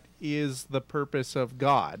 what is the purpose of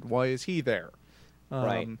God? Why is he there?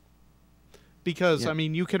 Right. Because, I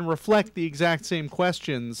mean, you can reflect the exact same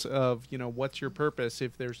questions of, what's your purpose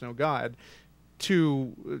if there's no God,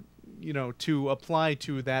 to apply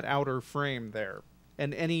to that outer frame there.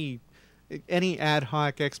 And any ad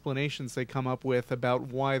hoc explanations they come up with about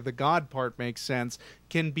why the God part makes sense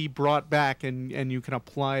can be brought back and you can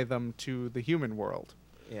apply them to the human world.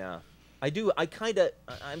 Yeah. I'm kind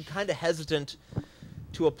of hesitant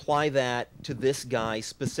to apply that to this guy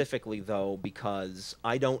specifically, though, because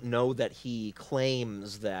I don't know that he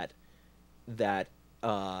claims that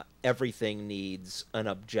everything needs an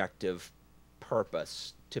objective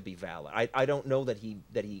purpose to be valid. I don't know that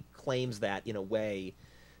he claims that in a way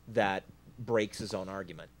that breaks his own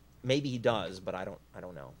argument. Maybe he does, but I don't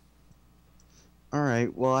know. All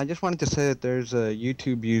right. Well, I just wanted to say that there's a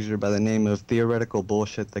YouTube user by the name of Theoretical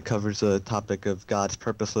Bullshit that covers the topic of God's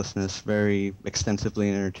purposelessness very extensively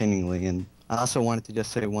and entertainingly. And I also wanted to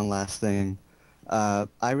just say one last thing.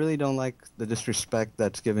 I really don't like the disrespect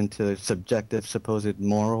that's given to subjective supposed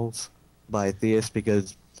morals by theists,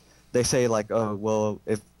 because they say like, oh, well,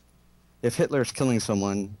 if Hitler's killing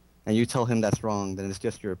someone and you tell him that's wrong, then it's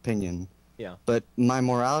just your opinion. Yeah. But my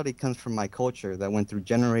morality comes from my culture that went through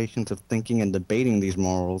generations of thinking and debating these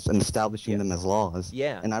morals and establishing them as laws.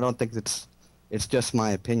 Yeah. And I don't think it's just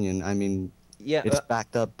my opinion. I mean, it's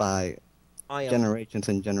backed up by generations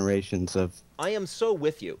and generations of... I am so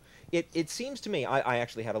with you. It seems to me, I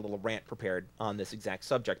actually had a little rant prepared on this exact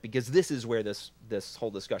subject, because this is where this whole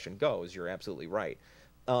discussion goes. You're absolutely right.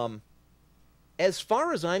 As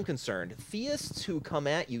far as I'm concerned, theists who come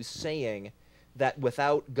at you saying that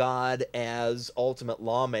without God as ultimate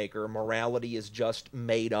lawmaker, morality is just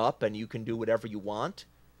made up and you can do whatever you want,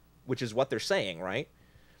 which is what they're saying, right?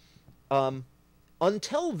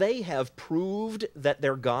 Until they have proved that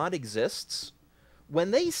their God exists,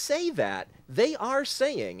 when they say that, they are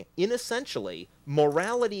saying, in essentially,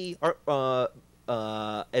 morality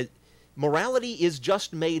is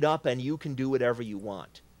just made up and you can do whatever you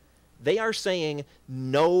want. They are saying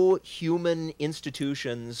no human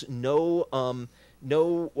institutions, no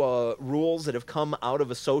rules that have come out of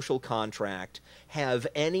a social contract have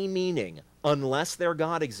any meaning unless their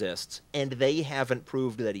God exists, and they haven't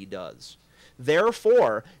proved that he does.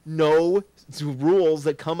 Therefore, no rules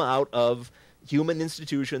that come out of human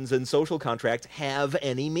institutions and social contracts have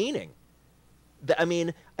any meaning. I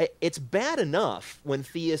mean, it's bad enough when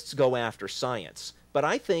theists go after science, but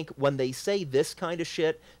I think when they say this kind of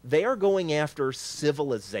shit, they are going after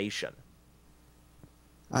civilization.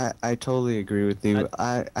 I totally agree with you.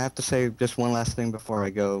 I have to say just one last thing before I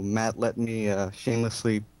go. Matt, let me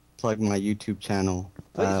shamelessly plug my YouTube channel.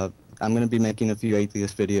 I'm going to be making a few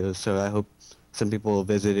atheist videos, so I hope some people will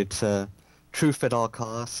visit. It's Truth at All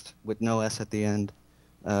Cost with no S at the end.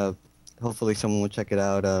 Hopefully someone will check it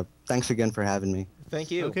out. Thanks again for having me.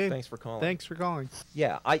 Thank you. Okay. Thanks for calling. Thanks for calling.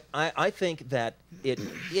 Yeah, I think that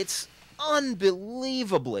it's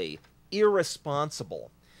unbelievably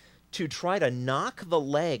irresponsible to try to knock the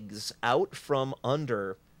legs out from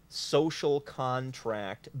under social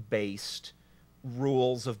contract-based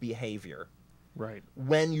rules of behavior. Right.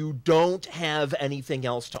 When you don't have anything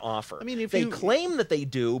else to offer. I mean, if they you claim that they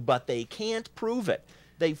do, but they can't prove it.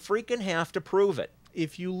 They freaking have to prove it.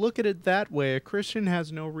 If you look at it that way, a Christian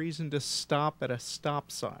has no reason to stop at a stop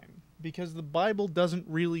sign, because the Bible doesn't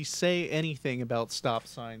really say anything about stop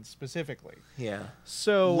signs specifically. Yeah.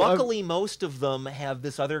 So luckily, most of them have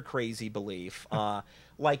this other crazy belief,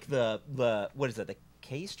 like the what is it? The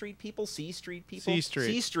K Street people, C Street people,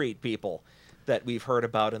 C Street people that we've heard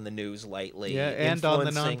about in the news lately. Yeah, and on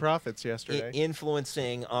the nonprofits yesterday,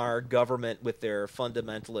 influencing our government with their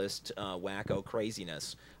fundamentalist wacko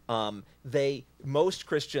craziness. Most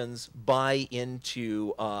Christians buy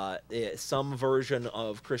into some version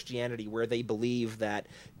of Christianity where they believe that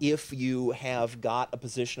if you have got a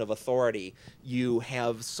position of authority, you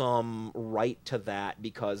have some right to that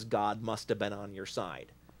because God must have been on your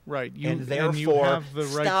side. Right. And therefore, have the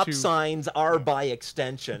right stop to... signs are by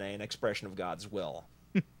extension an expression of God's will.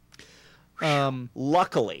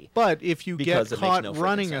 Luckily. But if you get caught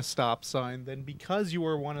running sense. a stop sign, then because you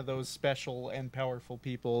are one of those special and powerful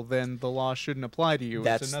people, then the law shouldn't apply to you.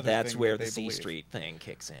 That's where the C Street thing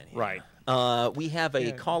kicks in. Yeah. Right. We have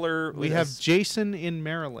a caller. We have Jason in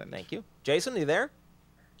Maryland. Thank you. Jason, are you there?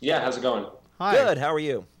 Yeah, how's it going? Hi. Good. How are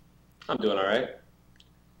you? I'm doing all right.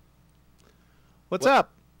 What's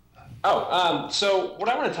up? So what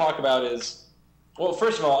I want to talk about is, well,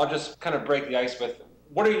 first of all, I'll just kind of break the ice with,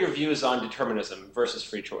 what are your views on determinism versus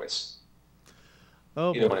free choice?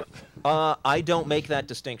 Oh, I don't make that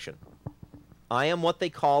distinction. I am what they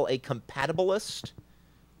call a compatibilist,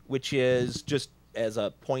 which is just as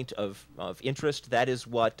a point of interest. That is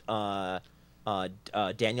what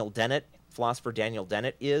Daniel Dennett, philosopher Daniel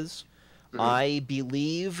Dennett, is. Mm-hmm. I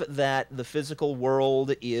believe that the physical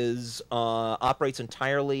world operates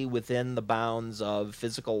entirely within the bounds of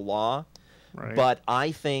physical law, right. But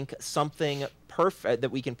I think something that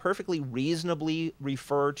we can perfectly reasonably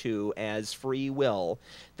refer to as free will,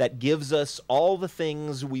 that gives us all the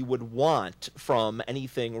things we would want from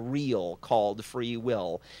anything real called free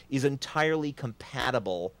will, is entirely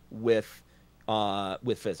compatible with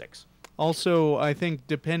physics. Also, I think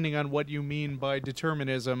depending on what you mean by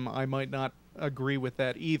determinism, I might not agree with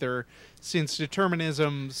that either, since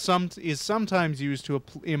determinism is sometimes used to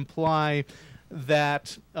imply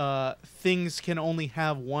that things can only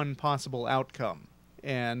have one possible outcome.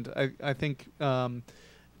 And I think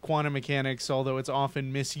quantum mechanics, although it's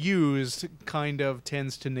often misused, kind of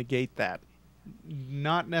tends to negate that.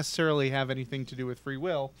 Not necessarily have anything to do with free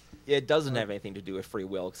will. It doesn't have anything to do with free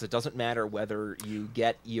will, because it doesn't matter whether you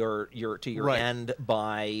get your right. end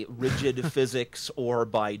by rigid physics or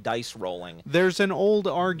by dice rolling. There's an old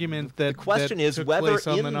argument that the question is whether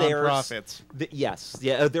in the nonprofits. Yes,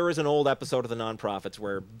 there is an old episode of the nonprofits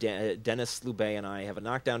where Dennis Lubay and I have a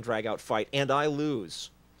knockdown drag-out fight, and I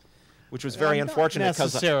lose, which was very unfortunate.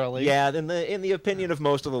 Necessarily, in the opinion of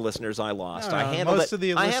most of the listeners, I lost. I handled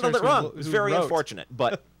it wrong. It was very unfortunate,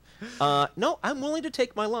 but. No, I'm willing to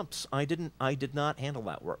take my lumps. I did not handle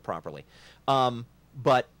that work properly.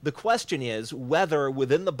 But the question is whether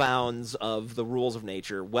within the bounds of the rules of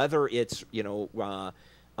nature, whether it's,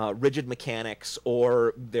 rigid mechanics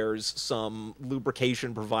or there's some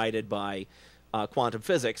lubrication provided by quantum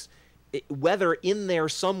physics, whether in there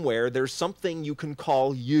somewhere there's something you can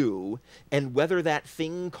call you, and whether that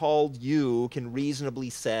thing called you can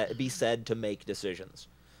reasonably be said to make decisions.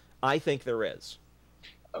 I think there is.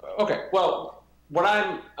 Okay, well, what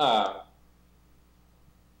I'm... am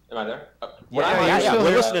I there? Yeah,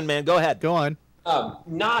 we're listening, man. Go ahead. Go on. I'm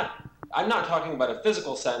not talking about a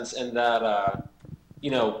physical sense in that,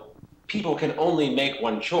 people can only make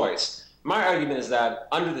one choice. My argument is that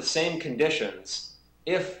under the same conditions,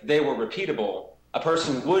 if they were repeatable, a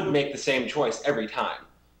person would make the same choice every time.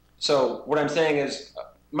 So what I'm saying is,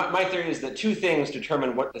 my theory is that two things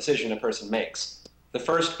determine what decision a person makes. The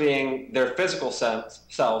first being their physical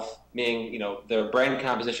self, meaning, their brain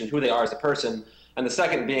composition, who they are as a person, and the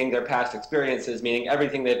second being their past experiences, meaning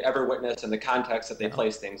everything they've ever witnessed and the context that they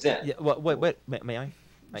place things in. Yeah, well, wait, may I?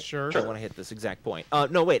 Sure. I want to hit this exact point.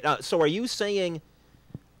 No, wait. So are you saying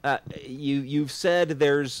you've said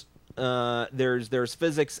there's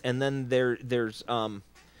physics, and then there's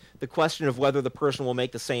the question of whether the person will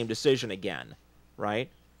make the same decision again, right?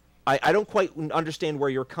 I don't quite understand where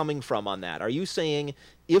you're coming from on that. Are you saying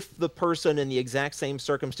if the person in the exact same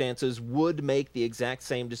circumstances would make the exact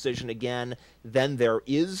same decision again, then there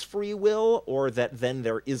is free will, or that then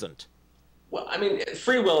there isn't? Well, I mean,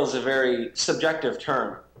 free will is a very subjective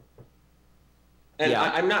term. And Yeah.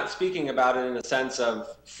 I'm not speaking about it in the sense of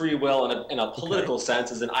free will in a political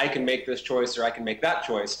sense, as in I can make this choice or I can make that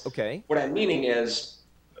choice. Okay. What I'm meaning is,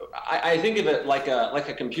 I think of it like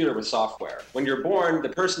a computer with software. When you're born, the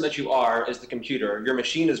person that you are is the computer. Your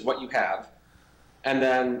machine is what you have. And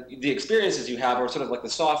then the experiences you have are sort of like the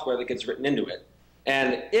software that gets written into it.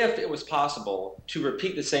 And if it was possible to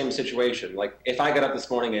repeat the same situation, like if I got up this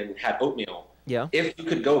morning and had oatmeal, Yeah. if you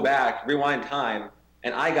could go back, rewind time,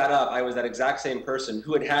 and I got up, I was that exact same person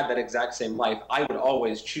who had had that exact same life, I would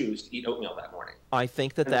always choose to eat oatmeal that morning. I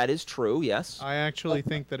think that is true, yes. I actually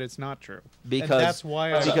think that it's not true. Because and that's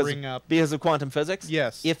why I bring up. Because of quantum physics?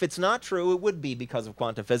 Yes. If it's not true, it would be because of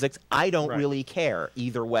quantum physics. I don't Right. really care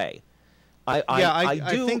either way. I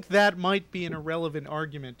do think that might be an irrelevant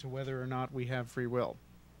argument to whether or not we have free will.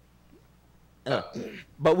 But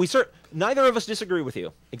neither of us disagree with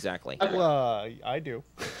you exactly. Okay. Well, I do.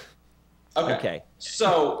 Okay.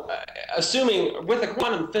 So, assuming with a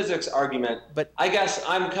quantum physics argument, But- I guess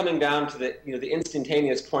I'm coming down to the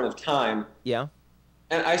instantaneous point of time, Yeah.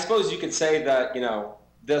 and I suppose you could say that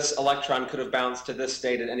this electron could have bounced to this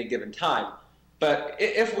state at any given time. But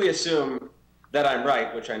if we assume that I'm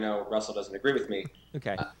right, which I know Russell doesn't agree with me,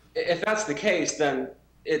 Okay. if that's the case, then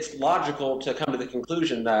it's logical to come to the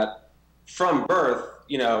conclusion that from birth,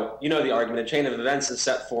 the argument, a chain of events is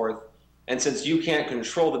set forth, and since you can't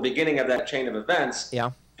control the beginning of that chain of events,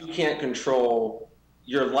 Yeah. you can't control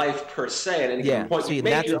your life per se at any Yeah, given point. see, You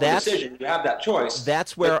make your own that's- decision. You have that choice.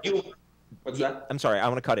 That's where What's that? I'm sorry, I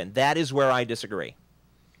want to cut in. That is where I disagree.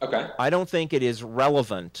 Okay. I don't think it is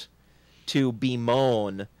relevant to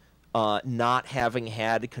bemoan not having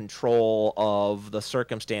had control of the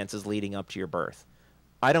circumstances leading up to your birth.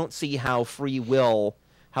 I don't see how free will,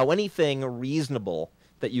 how anything reasonable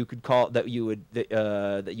that you could call that you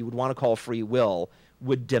would want to call free will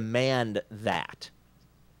would demand that.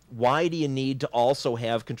 Why do you need to also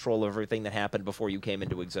have control of everything that happened before you came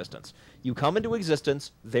into existence? You come into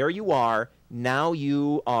existence, there you are, now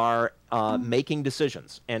you are making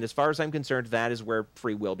decisions. And as far as I'm concerned, that is where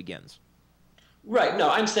free will begins. Right. No,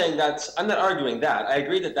 I'm saying I'm not arguing that. I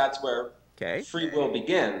agree that that's where Okay. free will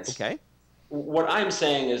begins. Okay. What I'm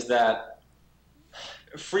saying is that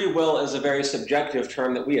free will is a very subjective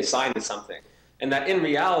term that we assign to something. And that in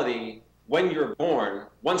reality, when you're born,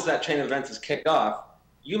 once that chain of events is kicked off,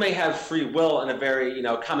 you may have free will in a very,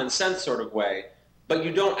 common sense sort of way, but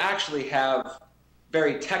you don't actually have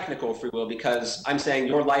very technical free will because I'm saying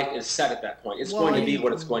your life is set at that point. It's going to be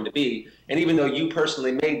what it's going to be. And even though you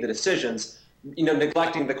personally made the decisions,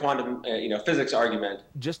 neglecting the quantum, physics argument.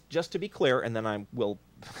 Just to be clear, and then I will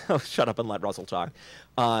shut up and let Russell talk.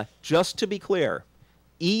 Just to be clear,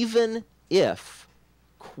 even if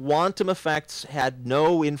quantum effects had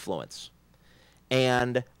no influence,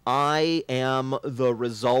 and I am the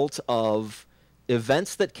result of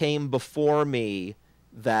events that came before me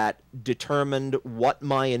that determined what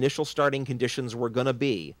my initial starting conditions were going to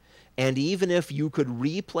be, and even if you could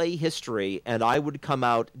replay history and I would come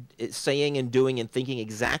out saying and doing and thinking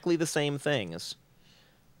exactly the same things,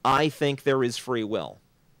 I think there is free will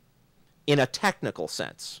in a technical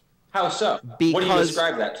sense. How so? What do you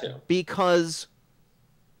describe that to? Because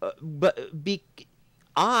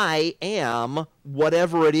I am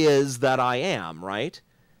whatever it is that I am, right?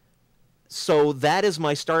 So that is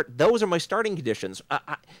my start. Those are my starting conditions.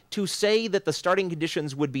 To say that the starting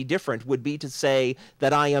conditions would be different would be to say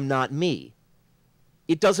that I am not me.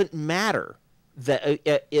 It doesn't matter that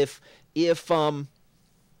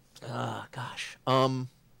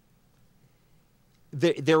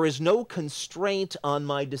there is no constraint on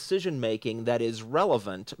my decision making that is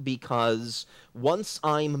relevant because once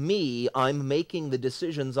I'm me, I'm making the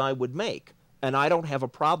decisions I would make, and I don't have a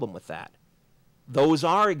problem with that. Those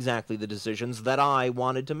are exactly the decisions that I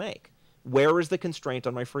wanted to make. Where is the constraint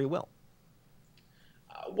on my free will?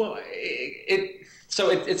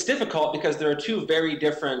 It's difficult because there are two very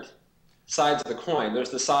different sides of the coin. There's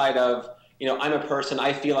the side of, I'm a person,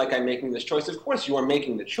 I feel like I'm making this choice. Of course you are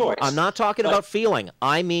making the choice. I'm not talking about feeling.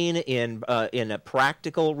 I mean in a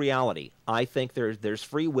practical reality. I think there's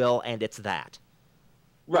free will, and it's that.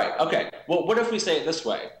 Right. Okay. Well, what if we say it this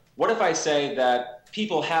way? What if I say that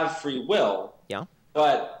people have free will, Yeah.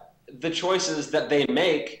 but the choices that they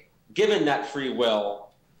make, given that free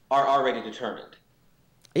will, are already determined?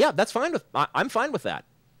 Yeah, that's fine with. I'm fine with that.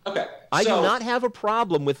 Okay. I so, do not have a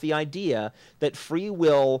problem with the idea that free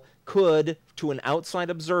will could, to an outside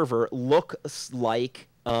observer, look like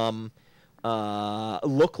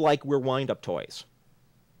we're wind-up toys.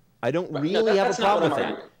 I don't really have a problem with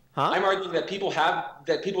that. Huh? I'm arguing that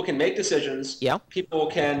people can make decisions. Yeah. People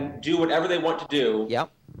can do whatever they want to do. Yeah.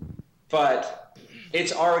 But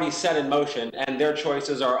it's already set in motion, and their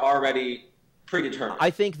choices are already predetermined. I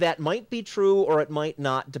think that might be true, or it might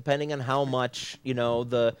not, depending on how much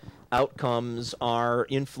the outcomes are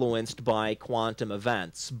influenced by quantum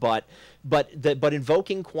events. But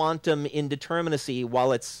invoking quantum indeterminacy,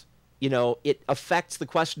 while it's it affects the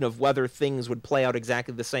question of whether things would play out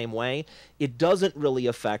exactly the same way, it doesn't really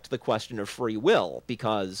affect the question of free will,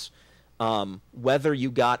 because whether you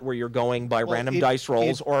got where you're going by random dice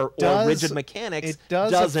rolls or rigid mechanics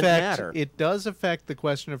doesn't matter. It does affect the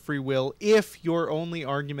question of free will if your only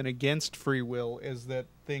argument against free will is that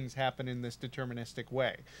things happen in this deterministic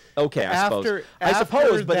way. Okay, I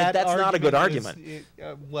suppose, but that's not a good argument.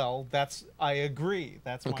 I agree.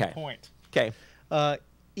 That's my point. Okay.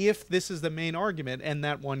 If this is the main argument and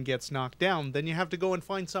that one gets knocked down, then you have to go and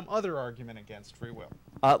find some other argument against free will.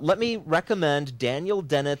 Let me recommend Daniel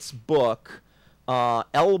Dennett's book,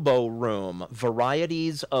 Elbow Room,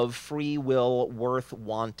 Varieties of Free Will Worth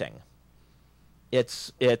Wanting.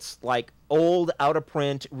 It's like old, out of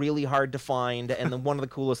print, really hard to find, and then one of the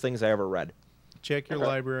coolest things I ever read. Check your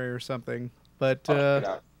library or something. But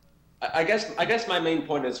I guess my main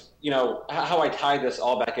point is, how I tie this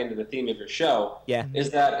all back into the theme of your show. Yeah. Is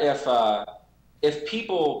that if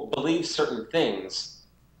people believe certain things,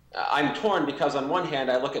 I'm torn, because on one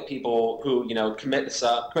hand I look at people who commit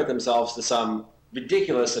themselves to some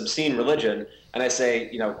ridiculous, obscene religion, and I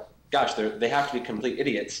say, gosh, they have to be complete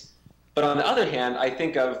idiots. But on the other hand, I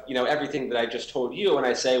think of everything that I just told you, and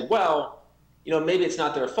I say, well, maybe it's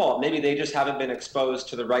not their fault. Maybe they just haven't been exposed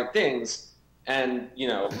to the right things. And,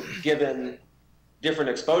 given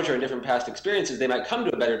different exposure and different past experiences, they might come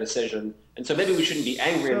to a better decision. And so maybe we shouldn't be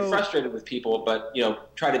angry and frustrated with people, but,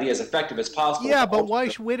 try to be as effective as possible. Yeah, but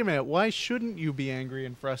wait a minute. Why shouldn't you be angry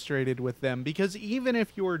and frustrated with them? Because even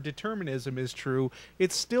if your determinism is true,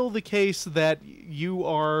 it's still the case that you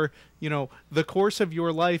are, the course of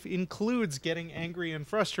your life includes getting angry and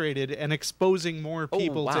frustrated and exposing more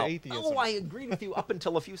people to atheism. Oh, I agreed with you up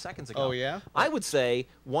until a few seconds ago. Oh, yeah? I would say,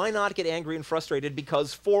 why not get angry and frustrated?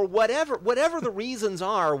 Because for whatever the reasons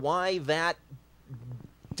are why that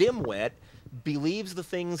dimwit believes the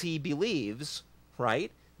things he believes,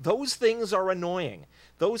 right? Those things are annoying.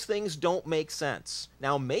 Those things don't make sense.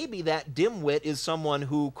 Now, maybe that dimwit is someone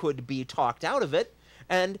who could be talked out of it,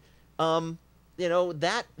 and that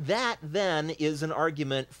then is an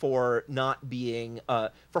argument for not being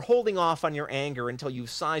for holding off on your anger until you've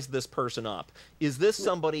sized this person up. Is this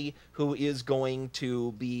somebody who is going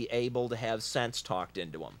to be able to have sense talked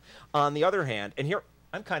into him? On the other hand, and here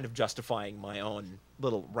I'm kind of justifying my own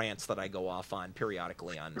little rants that I go off on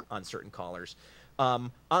periodically on certain callers.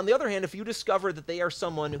 On the other hand, if you discover that they are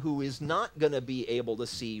someone who is not going to be able to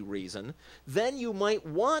see reason, then you might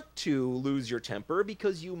want to lose your temper,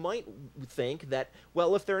 because you might think that,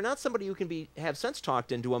 well, if they're not somebody who can have sense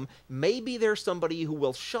talked into them, maybe they're somebody who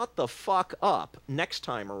will shut the fuck up next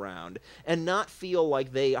time around and not feel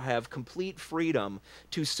like they have complete freedom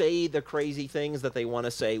to say the crazy things that they want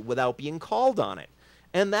to say without being called on it.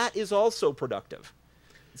 And that is also productive.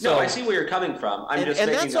 No, I see where you're coming from. And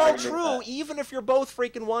that's all true, even if you're both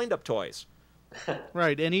freaking wind-up toys.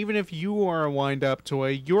 Right, and even if you are a wind-up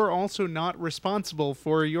toy, you're also not responsible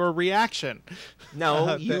for your reaction.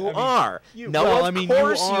 No, you are. Of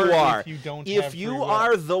course you are. If you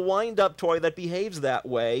are the wind-up toy that behaves that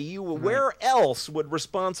way, where else would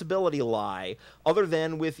responsibility lie other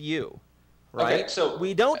than with you? Right? Okay, so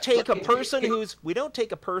we don't take a person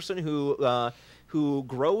who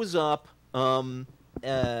grows up.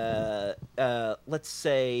 Let's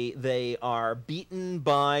say they are beaten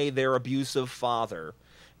by their abusive father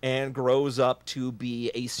and grows up to be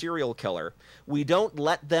a serial killer. We don't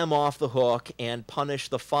let them off the hook and punish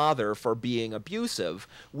the father for being abusive.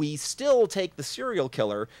 We still take the serial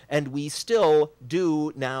killer, and we still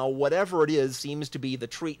do now whatever it is seems to be the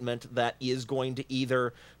treatment that is going to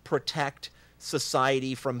either protect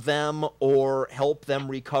society from them or help them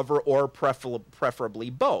recover, or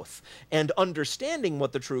preferably both. And understanding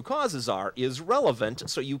what the true causes are is relevant,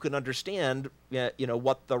 so you can understand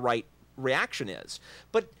what the right reaction is.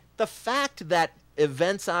 But the fact that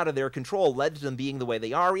events out of their control led to them being the way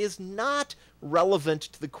they are is not relevant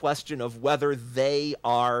to the question of whether they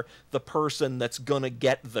are the person that's going to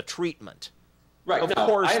get the treatment. Right. Of no,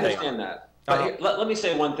 course I they understand are. that. But here, let me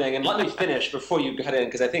say one thing, and let me finish before you cut in,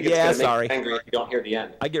 because I think it's going to make you angry if you don't hear the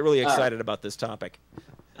end. I get really excited about this topic.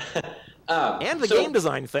 And the game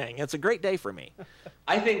design thing. It's a great day for me.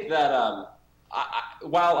 I think that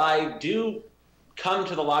while I do come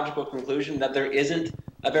to the logical conclusion that there isn't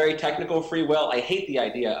a very technical free will, I hate the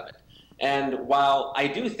idea of it. And while I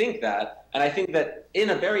do think that, and I think that in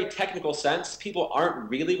a very technical sense, people aren't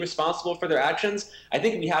really responsible for their actions, I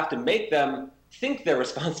think we have to make them think they're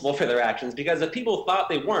responsible for their actions, because if people thought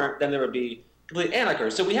they weren't, then there would be complete anarchy.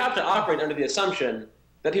 So we have to operate under the assumption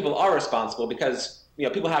that people are responsible, because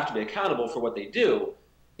people have to be accountable for what they do.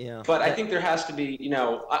 Yeah. But I think there has to be,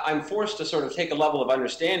 I'm forced to sort of take a level of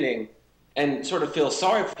understanding and sort of feel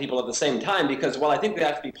sorry for people at the same time, because while I think they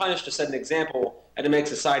have to be punished to set an example and to make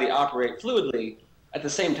society operate fluidly, at the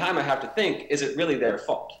same time I have to think, is it really their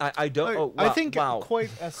fault? I don't. Oh, wow, I think quite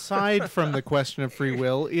aside from the question of free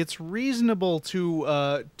will, it's reasonable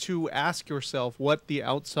to ask yourself what the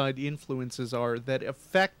outside influences are that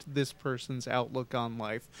affect this person's outlook on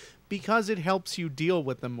life, because it helps you deal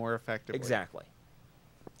with them more effectively. Exactly.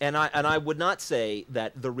 And I would not say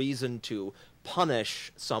that the reason to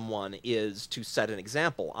punish someone is to set an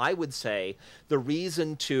example. I would say the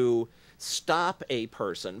reason to stop a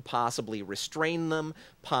person, possibly restrain them,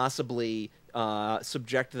 possibly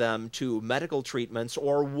subject them to medical treatments,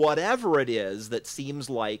 or whatever it is that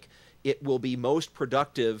seems like it will be most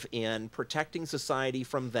productive in protecting society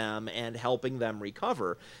from them and helping them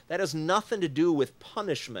recover. That has nothing to do with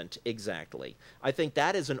punishment exactly. I think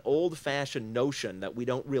that is an old-fashioned notion that we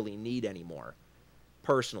don't really need anymore,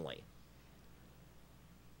 personally.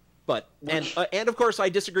 But and of course I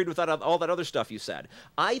disagreed with all that other stuff you said.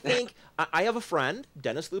 I think I have a friend,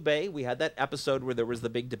 Dennis Lubay. We had that episode where there was the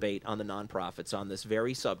big debate on the nonprofits on this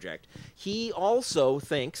very subject. He also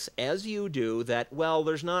thinks, as you do, that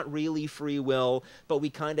there's not really free will, but we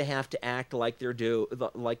kind of have to act like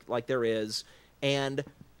like there is. And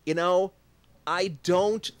I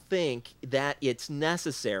don't think that it's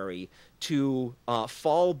necessary to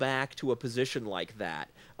fall back to a position like that.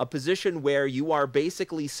 A position where you are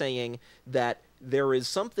basically saying that there is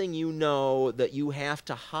something that you have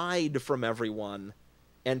to hide from everyone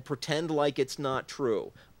and pretend like it's not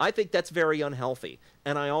true. I think that's very unhealthy.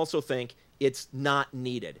 And I also think it's not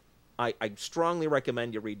needed. I strongly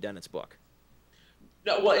recommend you read Dennett's book.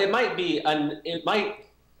 No, well, it might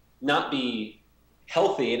not be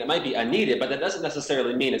healthy and it might be unneeded, but that doesn't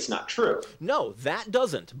necessarily mean it's not true. No, that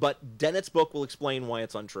doesn't. But Dennett's book will explain why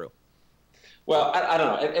it's untrue. Well, I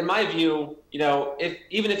don't know. In my view,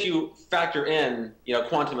 even if you factor in,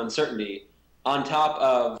 quantum uncertainty on top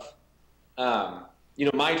of,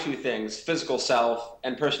 my two things, physical self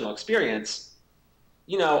and personal experience,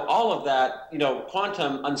 all of that,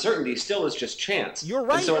 quantum uncertainty still is just chance. You're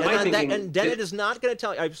right. And so and Dennett is not going to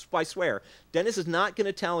tell you, I swear, Dennis is not going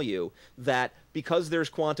to tell you that because there's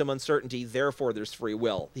quantum uncertainty, therefore there's free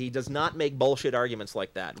will. He does not make bullshit arguments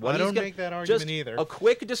like that. I don't make that argument either. A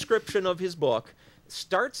quick description of his book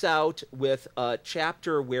starts out with a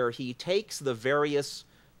chapter where he takes the various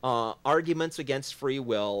arguments against free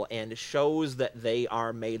will and shows that they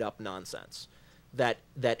are made-up nonsense. That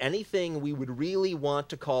anything we would really want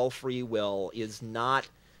to call free will is not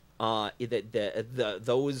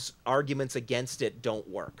those arguments against it don't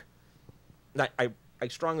work. I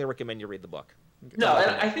strongly recommend you read the book. No,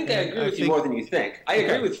 and I think I agree with you more than you think. I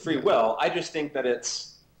agree with free will. I just think that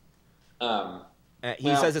it's.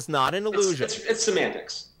 He says it's not an illusion. It's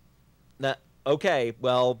semantics. Okay,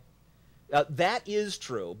 well, that is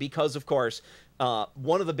true because, of course,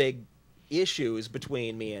 one of the big issues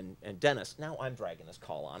between me and Dennis. Now I'm dragging this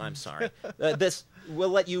call on. I'm sorry. We'll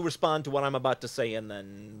let you respond to what I'm about to say, and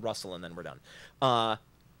then Russell, and then we're done.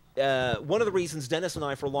 One of the reasons Dennis and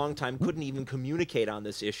I for a long time couldn't even communicate on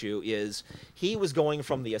this issue is he was going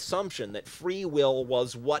from the assumption that free will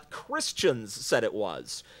was what Christians said it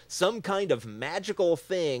was, some kind of magical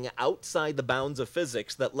thing outside the bounds of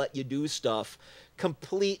physics that let you do stuff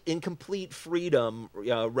in complete freedom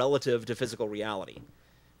relative to physical reality.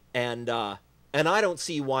 And I don't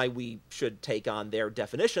see why we should take on their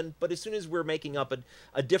definition, but as soon as we're making up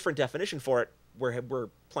a different definition for it, we're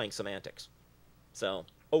playing semantics. So,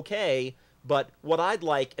 okay, but what I'd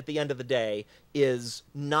like at the end of the day is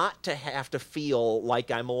not to have to feel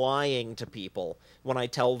like I'm lying to people when I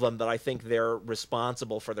tell them that I think they're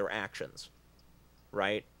responsible for their actions,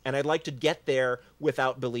 right? And I'd like to get there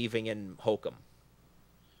without believing in hokum.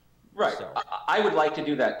 Right. So. I would like to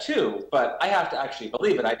do that too, but I have to actually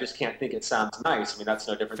believe it. I just can't think it sounds nice. I mean, that's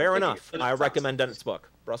no different. Fair than enough. I recommend Dennett's book.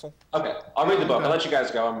 Russell? Okay. I'll read the book. I'll let you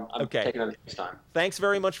guys go. I'm Okay. taking other people's time. Thanks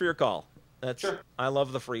very much for your call. Sure. I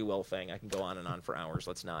love the free will thing. I can go on and on for hours.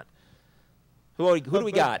 Let's not. Who do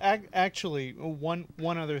we got? Actually, one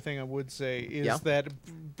other thing I would say is Yeah. that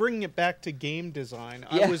bringing it back to game design,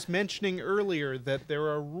 Yeah. I was mentioning earlier that there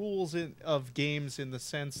are rules of games in the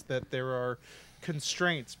sense that there are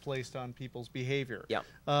constraints placed on people's behavior. Yeah.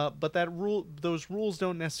 But those rules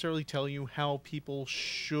don't necessarily tell you how people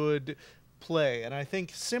should play. And I think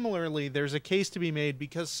similarly, there's a case to be made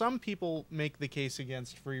because some people make the case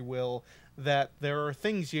against free will that there are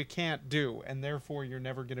things you can't do, and therefore you're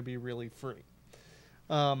never going to be really free.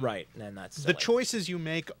 Right, and that's silly. The choices you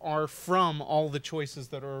make are from all the choices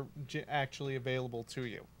that are actually available to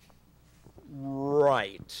you.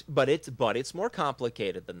 Right, but it's more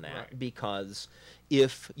complicated than that, Right. because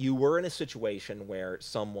if you were in a situation where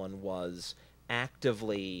someone was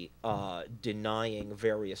actively denying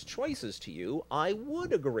various choices to you, I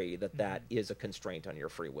would agree that that is a constraint on your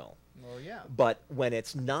free will. Well, yeah. But when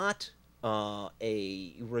it's not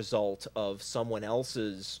a result of someone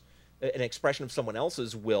else's, an expression of someone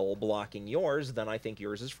else's will blocking yours, then I think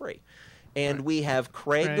yours is free. And Right. we have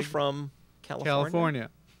Craig Craig. from California.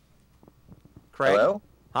 Craig. Hello?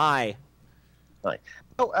 Hi. Hi.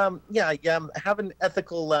 Oh, yeah, I have an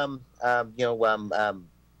ethical,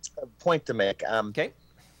 point to make. Okay.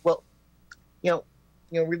 Well,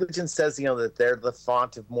 religion says, that they're the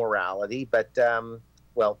font of morality, but,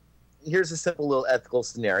 well, here's a simple little ethical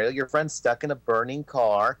scenario. Your friend's stuck in a burning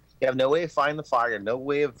car. You have no way of finding the fire, no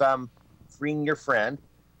way of freeing your friend,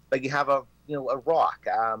 but you have a rock.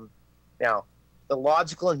 Now, the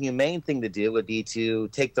logical and humane thing to do would be to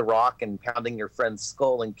take the rock and pounding your friend's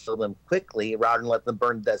skull and kill them quickly rather than let them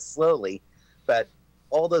burn to death slowly. But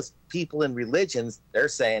all those people in religions, they're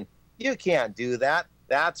saying, you can't do that.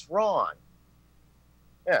 That's wrong.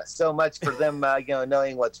 Yeah, so much for them,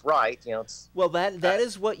 knowing what's right. Well, that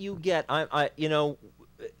is what you get.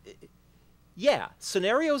 Yeah,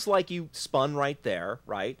 scenarios like you spun right there,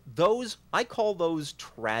 right? Those, I call those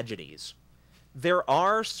tragedies. There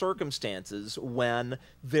are circumstances when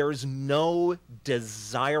there's no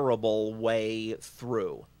desirable way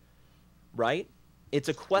through, right? It's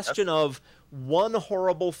a question of one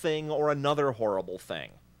horrible thing or another horrible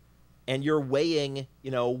thing. And you're weighing,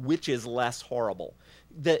 which is less horrible.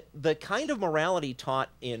 The kind of morality taught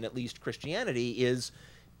in at least Christianity is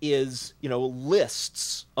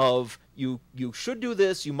lists of you should do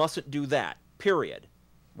this, you mustn't do that, period,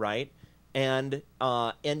 right? And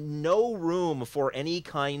no room for any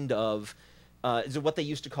kind of is what they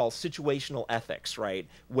used to call situational ethics, right?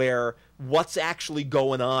 Where what's actually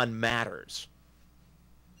going on matters.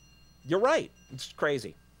 You're right. It's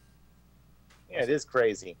crazy. Yeah, it is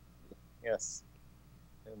crazy. Yes.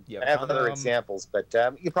 Yeah, I have other examples, but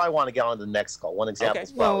you probably want to get on to the next call. One example.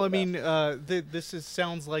 Okay. Well, I mean,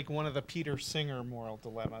 sounds like one of the Peter Singer moral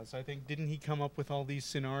dilemmas. I think, didn't he come up with all these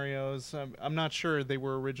scenarios? I'm not sure they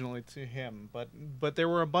were originally to him, but there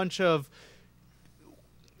were a bunch of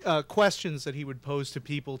questions that he would pose to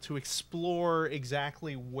people to explore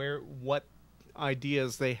exactly what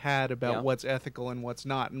ideas they had about what's ethical and what's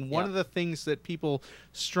not. And one of the things that people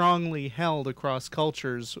strongly held across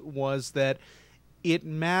cultures was that it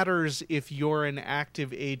matters if you're an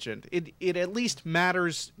active agent. It at least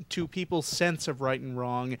matters to people's sense of right and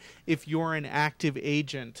wrong if you're an active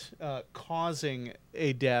agent causing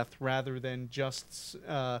a death rather than just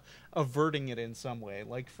averting it in some way.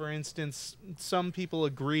 Like, for instance, some people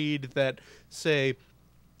agreed that, say,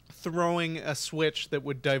 throwing a switch that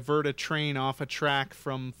would divert a train off a track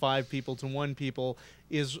from 5 people to 1 people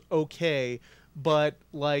is okay. But,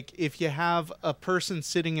 like, if you have a person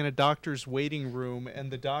sitting in a doctor's waiting room and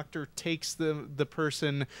the doctor takes the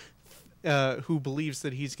person who believes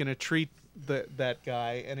that he's going to treat that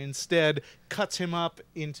guy and instead cuts him up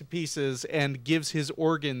into pieces and gives his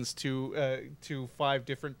organs to 5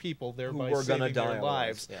 different people, thereby saving their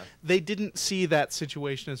lives, they didn't see that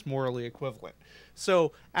situation as morally equivalent.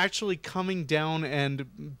 So actually coming down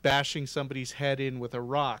and bashing somebody's head in with a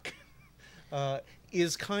rock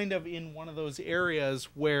is kind of in one of those areas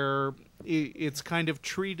where it's kind of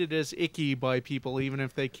treated as icky by people, even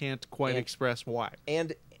if they can't quite express why.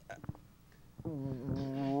 And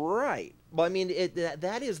right, well, I mean,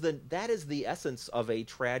 that is the essence of a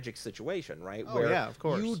tragic situation, right? Oh, yeah, of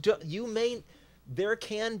course. There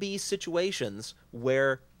can be situations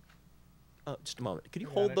where. Just a moment. Could you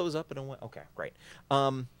hold those up in a way? Okay, great.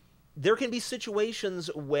 There can be situations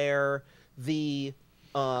where the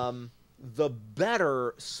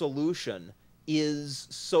better solution is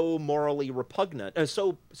so morally repugnant,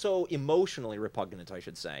 so emotionally repugnant, I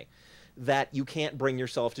should say, that you can't bring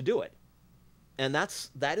yourself to do it. And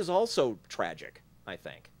that is also tragic, I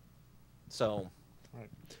think. So, right.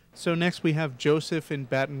 So next we have Joseph in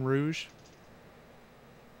Baton Rouge.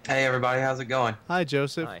 Hey everybody, how's it going? Hi,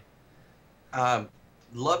 Joseph. Hi.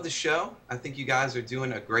 Love the show. I think you guys are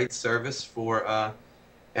doing a great service for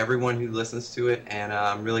everyone who listens to it, and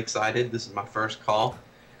I'm really excited. This is my first call,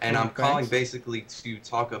 and I'm calling basically to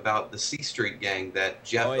talk about the C Street gang that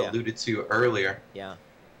Jeff alluded to earlier. Yeah.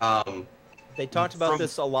 They talked about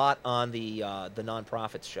this a lot on the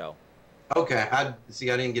Nonprofits show. Okay, I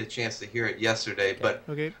didn't get a chance to hear it yesterday, but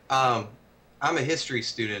I'm a history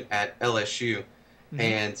student at LSU,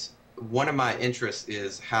 and one of my interests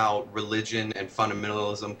is how religion and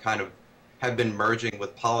fundamentalism kind of have been merging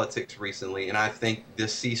with politics recently, and I think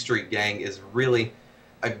this C Street gang is really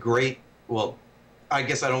a great, well, I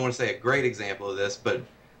guess I don't want to say a great example of this, but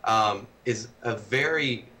it's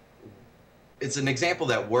an example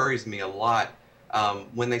that worries me a lot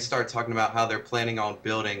when they start talking about how they're planning on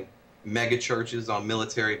building mega churches on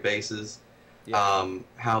military bases,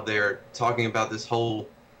 how they're talking about this whole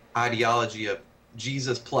ideology of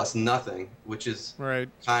Jesus plus nothing, which is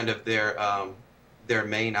kind of their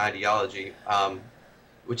main ideology,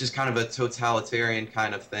 which is kind of a totalitarian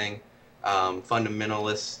kind of thing,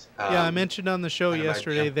 fundamentalist. Yeah, I mentioned on the show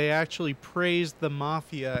yesterday they actually praised the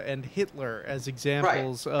mafia and Hitler as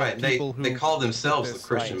examples of people who... They call themselves the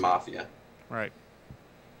Christian mafia. Right.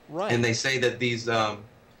 Right. And they say that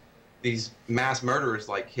these mass murderers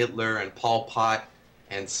like Hitler and Pol Pot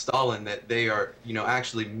and Stalin, that they are,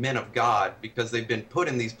 actually men of God because they've been put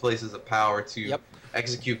in these places of power to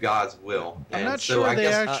execute God's will. I'm not sure they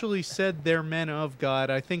actually said they're men of God.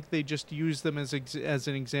 I think they just use them as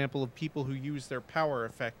an example of people who use their power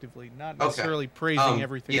effectively, not necessarily praising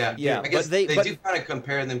everything. Yeah. I guess they do kind of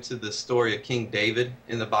compare them to the story of King David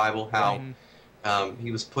in the Bible, how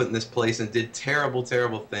he was put in this place and did terrible,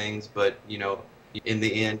 terrible things, but in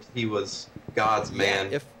the end, he was God's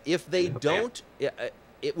man. If they don't,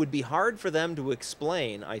 it would be hard for them to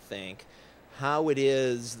explain, I think, how it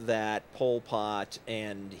is that Pol Pot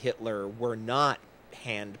and Hitler were not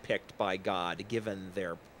handpicked by God, given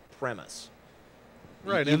their premise.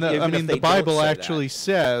 Right, and the Bible actually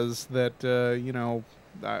says that,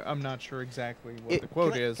 I'm not sure exactly what the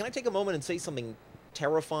quote is. Can I take a moment and say something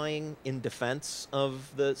terrifying in defense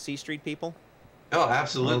of the C Street people? Oh,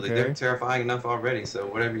 absolutely. Okay. They're terrifying enough already, so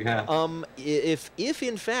whatever you have. If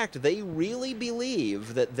in fact they really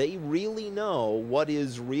believe that they really know what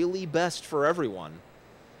is really best for everyone,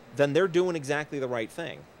 then they're doing exactly the right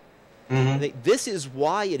thing. This is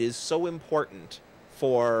why it is so important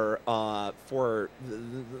for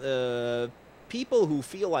people who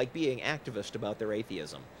feel like being activist about their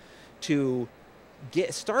atheism to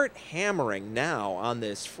start hammering now on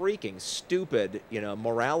this freaking stupid,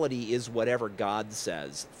 morality is whatever God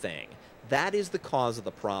says thing. That is the cause of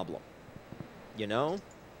the problem.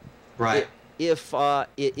 Right. If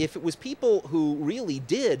it was people who really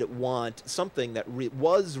did want something that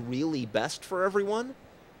was really best for everyone,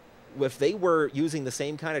 if they were using the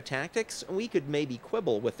same kind of tactics, we could maybe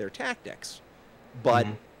quibble with their tactics, but.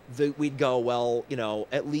 We'd go, well,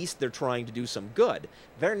 at least they're trying to do some good.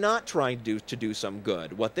 They're not trying to do some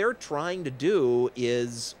good. What they're trying to do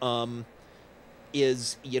is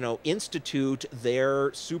institute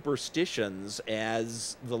their superstitions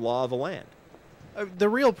as the law of the land. The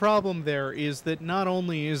real problem there is that not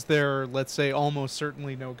only is there, let's say, almost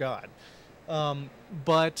certainly no God,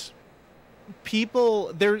 but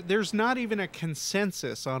there's not even a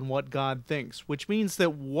consensus on what God thinks, which means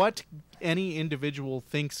that what any individual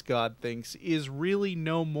thinks God thinks is really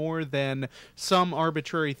no more than some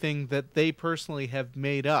arbitrary thing that they personally have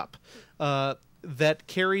made up that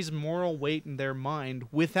carries moral weight in their mind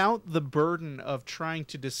without the burden of trying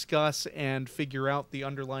to discuss and figure out the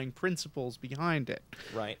underlying principles behind it.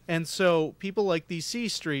 Right. And so people like these C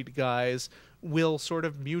Street guys will sort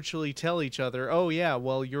of mutually tell each other, oh yeah,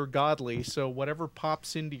 well, you're godly, so whatever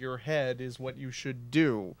pops into your head is what you should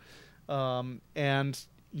do. And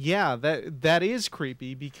yeah, that is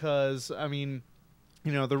creepy because,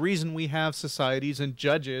 the reason we have societies and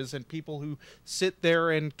judges and people who sit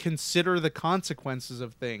there and consider the consequences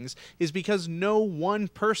of things is because no one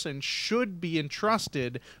person should be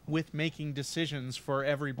entrusted with making decisions for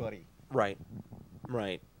everybody. Right.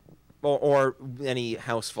 Or any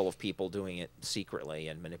house full of people doing it secretly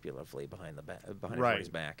and manipulatively behind everybody's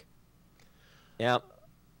back. Yeah.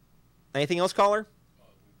 Anything else, caller?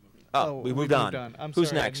 Oh, we moved on. I'm Who's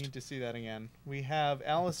sorry, next? I need to see that again. We have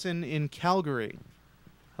Allison in Calgary.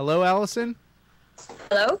 Hello, Allison.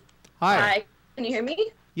 Hello. Hi. Can you hear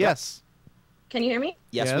me? Yes. Can you hear me?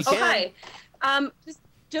 Yes, Yes. we Oh, can. hi.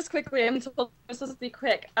 Just quickly, I'm supposed to be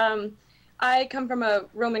quick. I come from a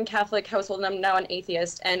Roman Catholic household, and I'm now an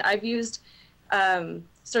atheist, and I've used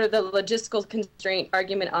sort of the logistical constraint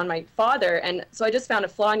argument on my father, and so I just found a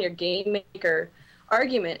flaw in your game maker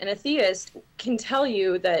argument. And a theist can tell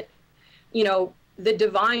you that, you know, the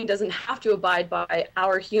divine doesn't have to abide by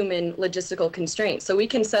our human logistical constraints. So we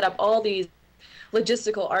can set up all these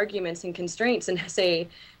logistical arguments and constraints and say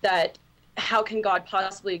that how can God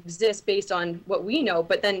possibly exist based on what we know?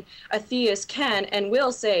 But then a theist can and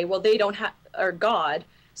will say, well, they don't have, or God,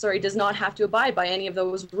 sorry, does not have to abide by any of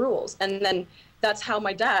those rules. And then that's how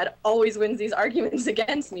my dad always wins these arguments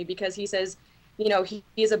against me, because he says, you know, he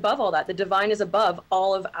is above all that. The divine is above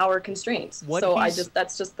all of our constraints.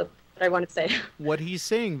 That's just what I want to say. What he's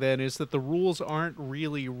saying then is that the rules aren't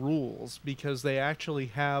really rules because they actually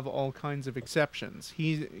have all kinds of exceptions.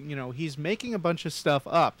 He's making a bunch of stuff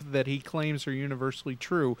up that he claims are universally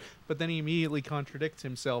true, but then he immediately contradicts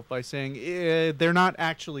himself by saying they're not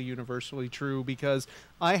actually universally true because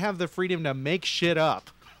I have the freedom to make shit up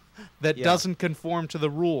that doesn't conform to the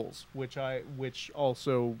rules, which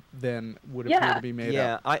also then would appear to be made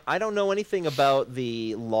up. Yeah, I don't know anything about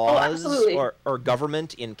the laws or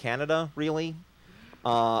government in Canada, really.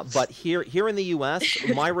 But here in the U.S.,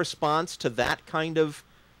 my response to that kind of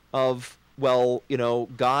well, you know,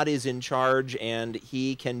 God is in charge and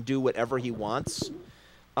he can do whatever he wants,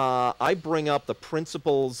 I bring up the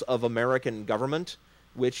principles of American government,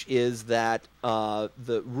 which is that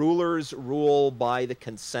the rulers rule by the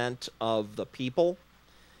consent of the people,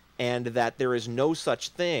 and that there is no such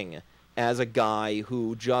thing as a guy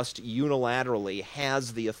who just unilaterally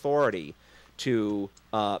has the authority to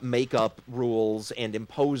make up rules and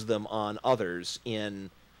impose them on others in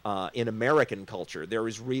American culture. There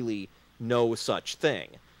is really no such thing,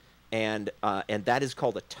 and that is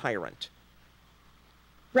called a tyrant.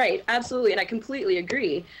 Right, absolutely, and I completely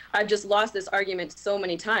agree. I've just lost this argument so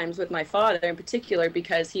many times with my father in particular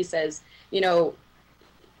because he says, you know,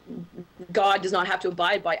 God does not have to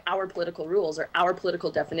abide by our political rules or our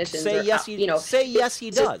political definitions. Say yes, he does. Say yes,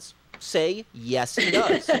 he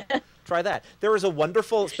does. Try that. There is a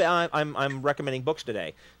wonderful. I'm recommending books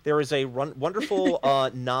today. There is a wonderful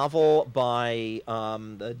novel by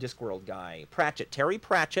the Discworld guy, Terry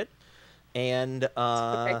Pratchett, and.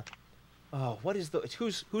 Oh, what is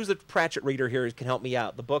who's the Pratchett reader here who can help me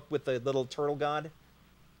out? The book with the little turtle god?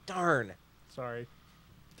 Darn. Sorry.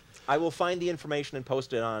 I will find the information and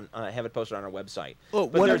post it on have it posted on our website. Oh,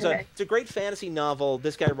 but it's a great fantasy novel.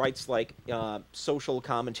 This guy writes like social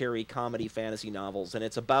commentary, comedy fantasy novels, and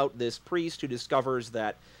it's about this priest who discovers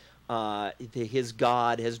that his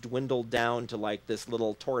god has dwindled down to like this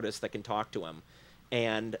little tortoise that can talk to him.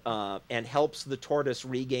 And helps the tortoise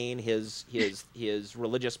regain his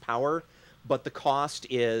religious power, but the cost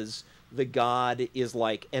is the god is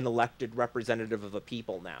like an elected representative of the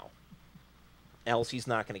people now. Else he's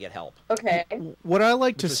not going to get help. Okay. What I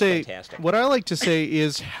like to say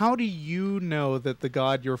is, how do you know that the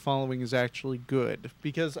god you're following is actually good?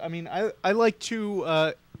 Because I mean, I like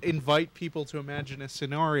to invite people to imagine a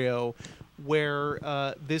scenario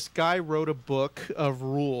where this guy wrote a book of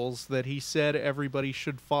rules that he said everybody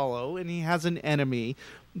should follow, and he has an enemy,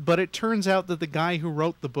 but it turns out that the guy who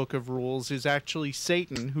wrote the book of rules is actually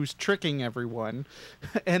Satan, who's tricking everyone,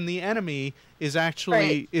 and the enemy is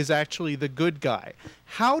actually the good guy.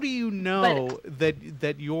 How do you know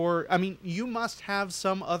that you're... I mean, you must have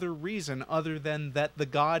some other reason other than that the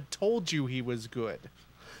god told you he was good.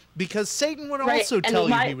 Because Satan would also tell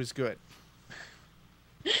you he was good.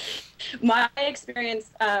 My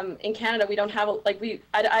experience in Canada, we don't have I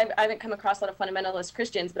haven't come across a lot of fundamentalist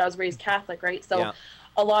Christians, but I was raised Catholic, right? So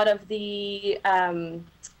a lot of the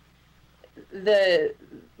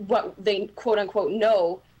what they quote unquote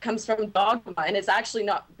know comes from dogma, and it's actually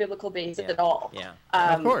not biblical based at all. Yeah,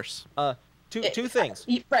 of course. Two things.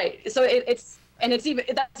 Right. So that's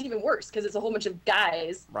even worse because it's a whole bunch of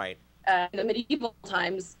guys. Right. In the medieval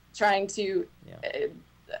times, trying to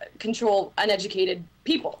control uneducated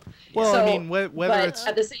people. Well, so, I mean, whether it's...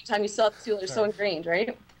 at the same time, you still have people that are so ingrained,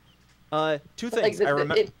 right? Two things.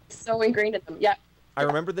 It's so ingrained in them. Yeah. I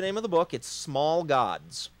remember the name of the book. It's Small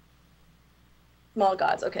Gods. Small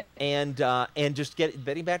Gods. Okay. And just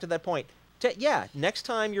getting back to that point. Next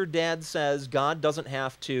time your dad says God doesn't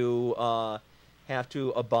have to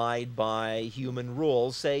abide by human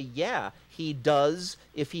rules, say, he does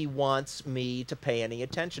if he wants me to pay any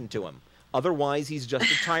attention to him. Otherwise, he's just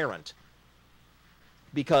a tyrant.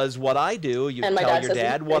 Because what I do, you tell your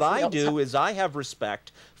dad, what I do is I have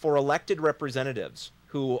respect for elected representatives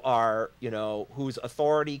who are, whose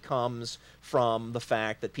authority comes from the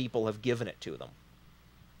fact that people have given it to them.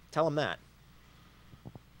 Tell them that.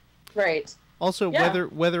 Right. Also, Yeah.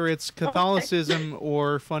 whether it's Catholicism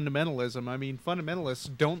or fundamentalism, I mean,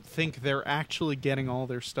 fundamentalists don't think they're actually getting all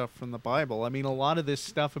their stuff from the Bible. I mean, a lot of this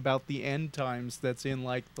stuff about the end times that's in,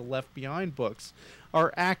 like, the Left Behind books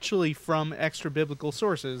are actually from extra-biblical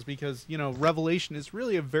sources because, Revelation is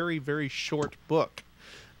really a very, very short book.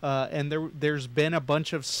 And there's been a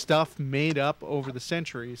bunch of stuff made up over the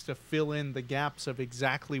centuries to fill in the gaps of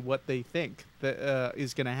exactly what they think that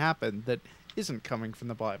is going to happen that isn't coming from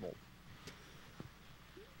the Bible.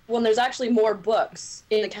 Well, there's actually more books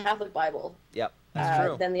in the Catholic Bible. Yep, that's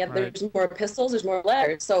true. Than the other. Right. There's more epistles. There's more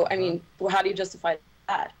letters. So, I mean, how do you justify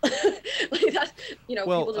that? Like that,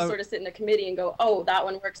 people just sort of sit in a committee and go, "Oh, that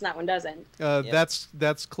one works and that one doesn't."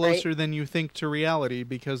 That's closer than you think to reality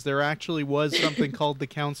because there actually was something called the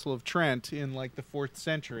Council of Trent in like the 4th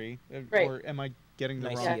century. Right. Or am I getting the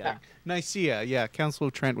wrong Nicaea. thing? Nicaea, yeah. Council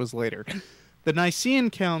of Trent was later. The Nicene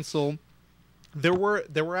Council. There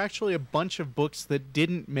were actually a bunch of books that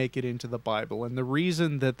didn't make it into the Bible, and the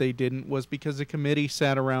reason that they didn't was because the committee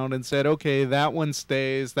sat around and said, "Okay, that one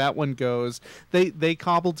stays, that one goes." They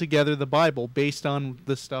cobbled together the Bible based on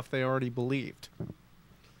the stuff they already believed.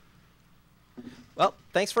 Well,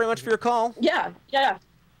 thanks very much for your call, Yeah.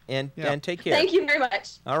 and Yeah. take care. Thank you very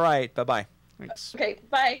much. All right, bye-bye. Thanks. Okay,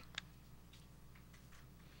 bye.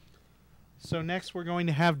 So next we're going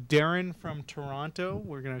to have Darren from Toronto.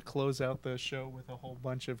 We're going to close out the show with a whole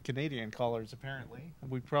bunch of Canadian callers, apparently.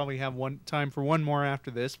 We probably have time for one more after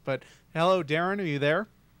this, but hello, Darren, are you there?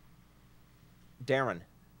 Darren.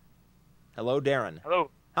 Hello, Darren. Hello.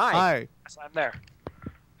 Hi. Yes, I'm there.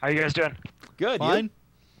 How you guys doing? Good. You? Fine?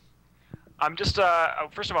 I'm just,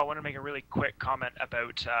 first of all, I want to make a really quick comment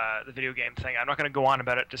about the video game thing. I'm not going to go on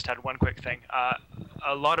about it, just had one quick thing.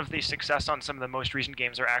 A lot of the success on some of the most recent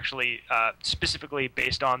games are actually specifically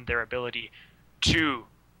based on their ability to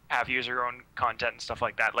have user-owned content and stuff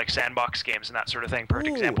like that, like sandbox games and that sort of thing.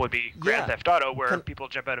 Perfect example would be Grand Theft Auto, where people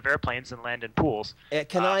jump out of airplanes and land in pools.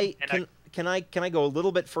 Can I go a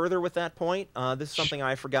little bit further with that point? This is something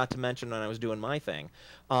I forgot to mention when I was doing my thing.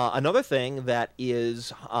 Another thing that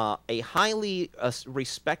is a highly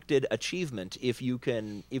respected achievement, if you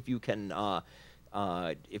can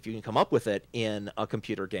come up with it in a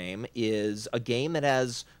computer game, is a game that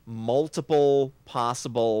has multiple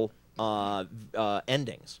possible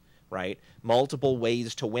endings, right? Multiple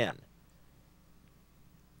ways to win,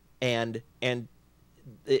 and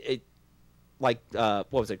it like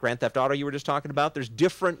what was it, Grand Theft Auto you were just talking about? There's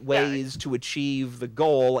different ways to achieve the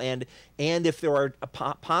goal, and if there are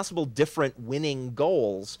possible different winning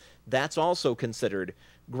goals, that's also considered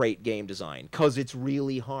great game design because it's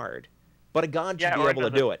really hard. But a god should be able to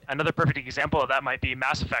do it. Another perfect example of that might be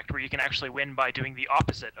Mass Effect, where you can actually win by doing the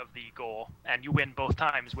opposite of the goal, and you win both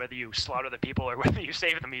times. Whether you slaughter the people or whether you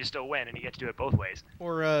save them, you still win, and you get to do it both ways.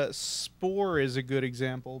 Or Spore is a good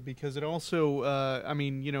example because it also,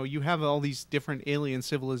 you have all these different alien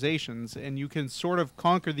civilizations, and you can sort of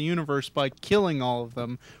conquer the universe by killing all of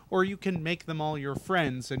them, or you can make them all your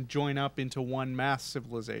friends and join up into one mass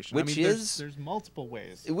civilization. There's multiple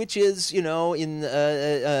ways. Which is,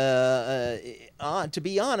 to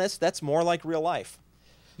be honest, that's more like real life.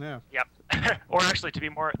 Yeah. Yep. Or actually, the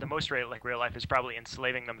most like real life is probably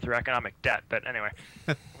enslaving them through economic debt. But anyway,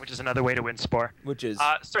 which is another way to win Spore. Which is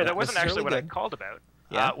sorry, that wasn't actually what I good. called about.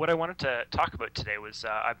 Yeah. What I wanted to talk about today was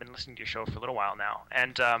I've been listening to your show for a little while now,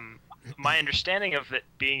 and my understanding of it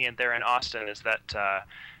being there in Austin is that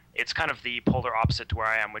it's kind of the polar opposite to where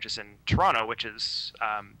I am, which is in Toronto, which is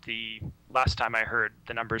the last time I heard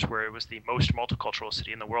the numbers were it was the most multicultural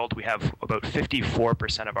city in the world. We have about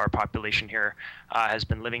 54% of our population here has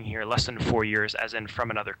been living here less than 4 years, as in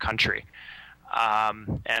from another country.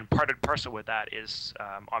 And part and parcel with that is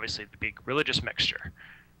obviously the big religious mixture.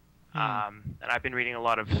 And I've been reading a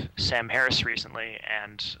lot of Sam Harris recently,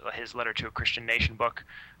 and his Letter to a Christian Nation book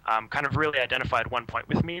kind of really identified one point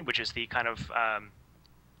with me, which is the kind of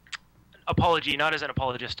apology, not as an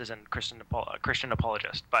apologist as in Christian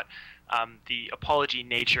apologist, but the apology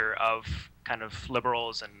nature of kind of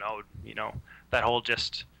liberals and that whole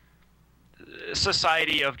just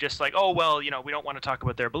society of just like, oh well, we don't want to talk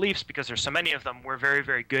about their beliefs because there's so many of them. We're very,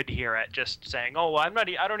 very good here at just saying, oh well, I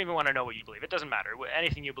don't even want to know what you believe. It doesn't matter.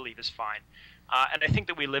 Anything you believe is fine. And I think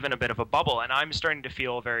that we live in a bit of a bubble, and I'm starting to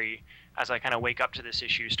feel very, as I kind of wake up to this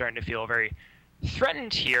issue, starting to feel very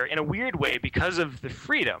threatened here in a weird way because of the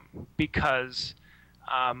freedom. Because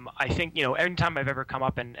I think, every time I've ever come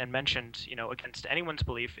up and mentioned, against anyone's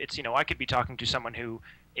belief, it's, I could be talking to someone who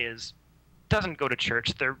is doesn't go to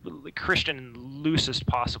church. They're Christian in the loosest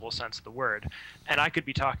possible sense of the word. And I could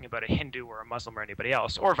be talking about a Hindu or a Muslim or anybody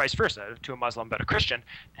else, or vice versa, to a Muslim but a Christian,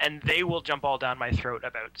 and they will jump all down my throat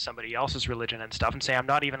about somebody else's religion and stuff and say I'm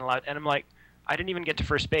not even allowed. And I'm like, I didn't even get to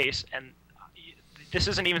first base, and this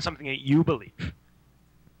isn't even something that you believe.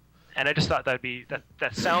 And I just thought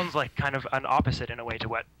that sounds like kind of an opposite in a way to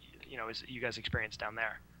what you guys experience down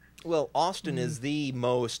there. Well, Austin is the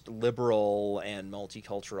most liberal and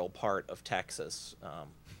multicultural part of Texas.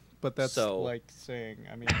 But that's so, like saying,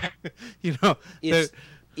 I mean,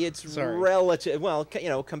 it's relative. Well,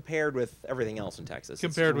 compared with everything else in Texas,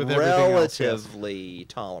 compared with relatively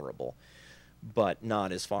tolerable, but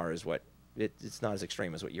not as far as what it's not as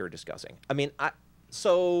extreme as what you're discussing. I mean, I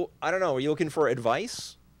don't know. Are you looking for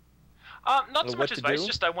advice? Not so much advice,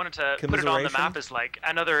 just I wanted to put it on the map as like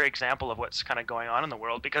another example of what's kind of going on in the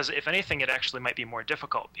world, because if anything, it actually might be more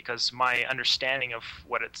difficult, because my understanding of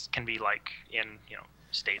what it can be like in,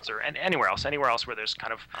 states or anywhere else where there's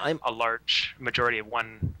kind of a large majority of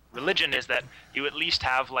one religion is that you at least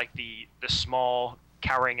have like the small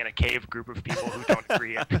cowering in a cave group of people who don't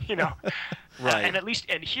agree, Right. And at least,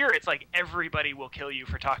 and here it's like everybody will kill you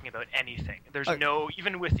for talking about anything. There's no,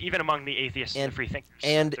 even among the atheists and the free thinkers.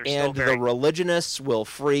 And the religionists will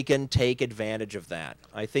freaking take advantage of that.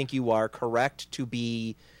 I think you are correct to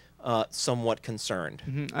be somewhat concerned.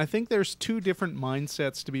 Mm-hmm. I think there's two different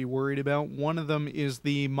mindsets to be worried about. One of them is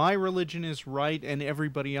my religion is right and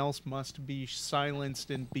everybody else must be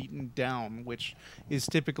silenced and beaten down, which is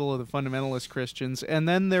typical of the fundamentalist Christians. And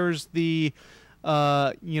then there's the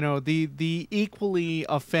equally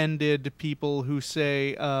offended people who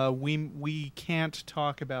say we can't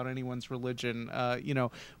talk about anyone's religion.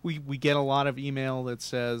 We get a lot of email that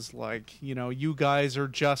says like, you guys are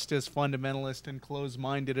just as fundamentalist and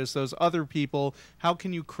closed-minded as those other people. How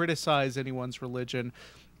can you criticize anyone's religion?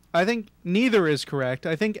 I think neither is correct.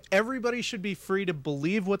 I think everybody should be free to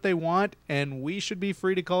believe what they want, and we should be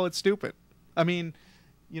free to call it stupid. I mean,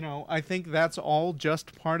 I think that's all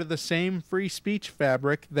just part of the same free speech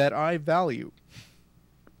fabric that I value.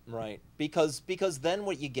 Right. Because then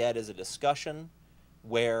what you get is a discussion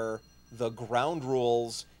where the ground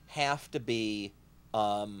rules have to be,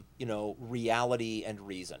 reality and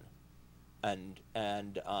reason.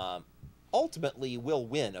 And ultimately we'll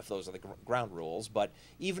win if those are the ground rules. But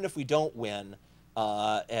even if we don't win,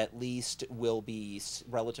 at least we'll be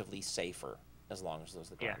relatively safer as long as those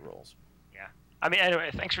are the ground rules. I mean, anyway,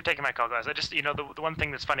 thanks for taking my call, guys. I just, the one thing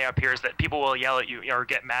that's funny up here is that people will yell at you or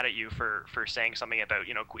get mad at you for saying something about,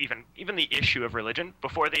 even the issue of religion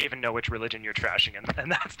before they even know which religion you're trashing,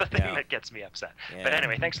 and that's the thing that gets me upset. Yeah. But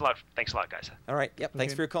anyway, thanks a lot, guys. All right, yep,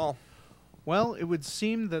 thanks for your call. Well, it would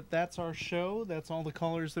seem that that's our show. That's all the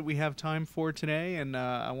callers that we have time for today, and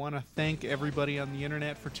I want to thank everybody on the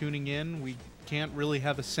internet for tuning in. We can't really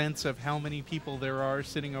have a sense of how many people there are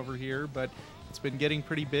sitting over here, but it's been getting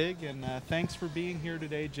pretty big, and thanks for being here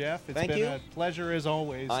today, Jeff. It's been a pleasure as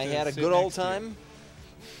always. I had a good old time.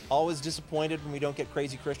 Always disappointed when we don't get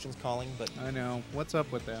crazy Christians calling, but I know. What's up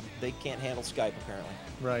with them? They can't handle Skype, apparently.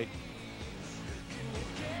 Right.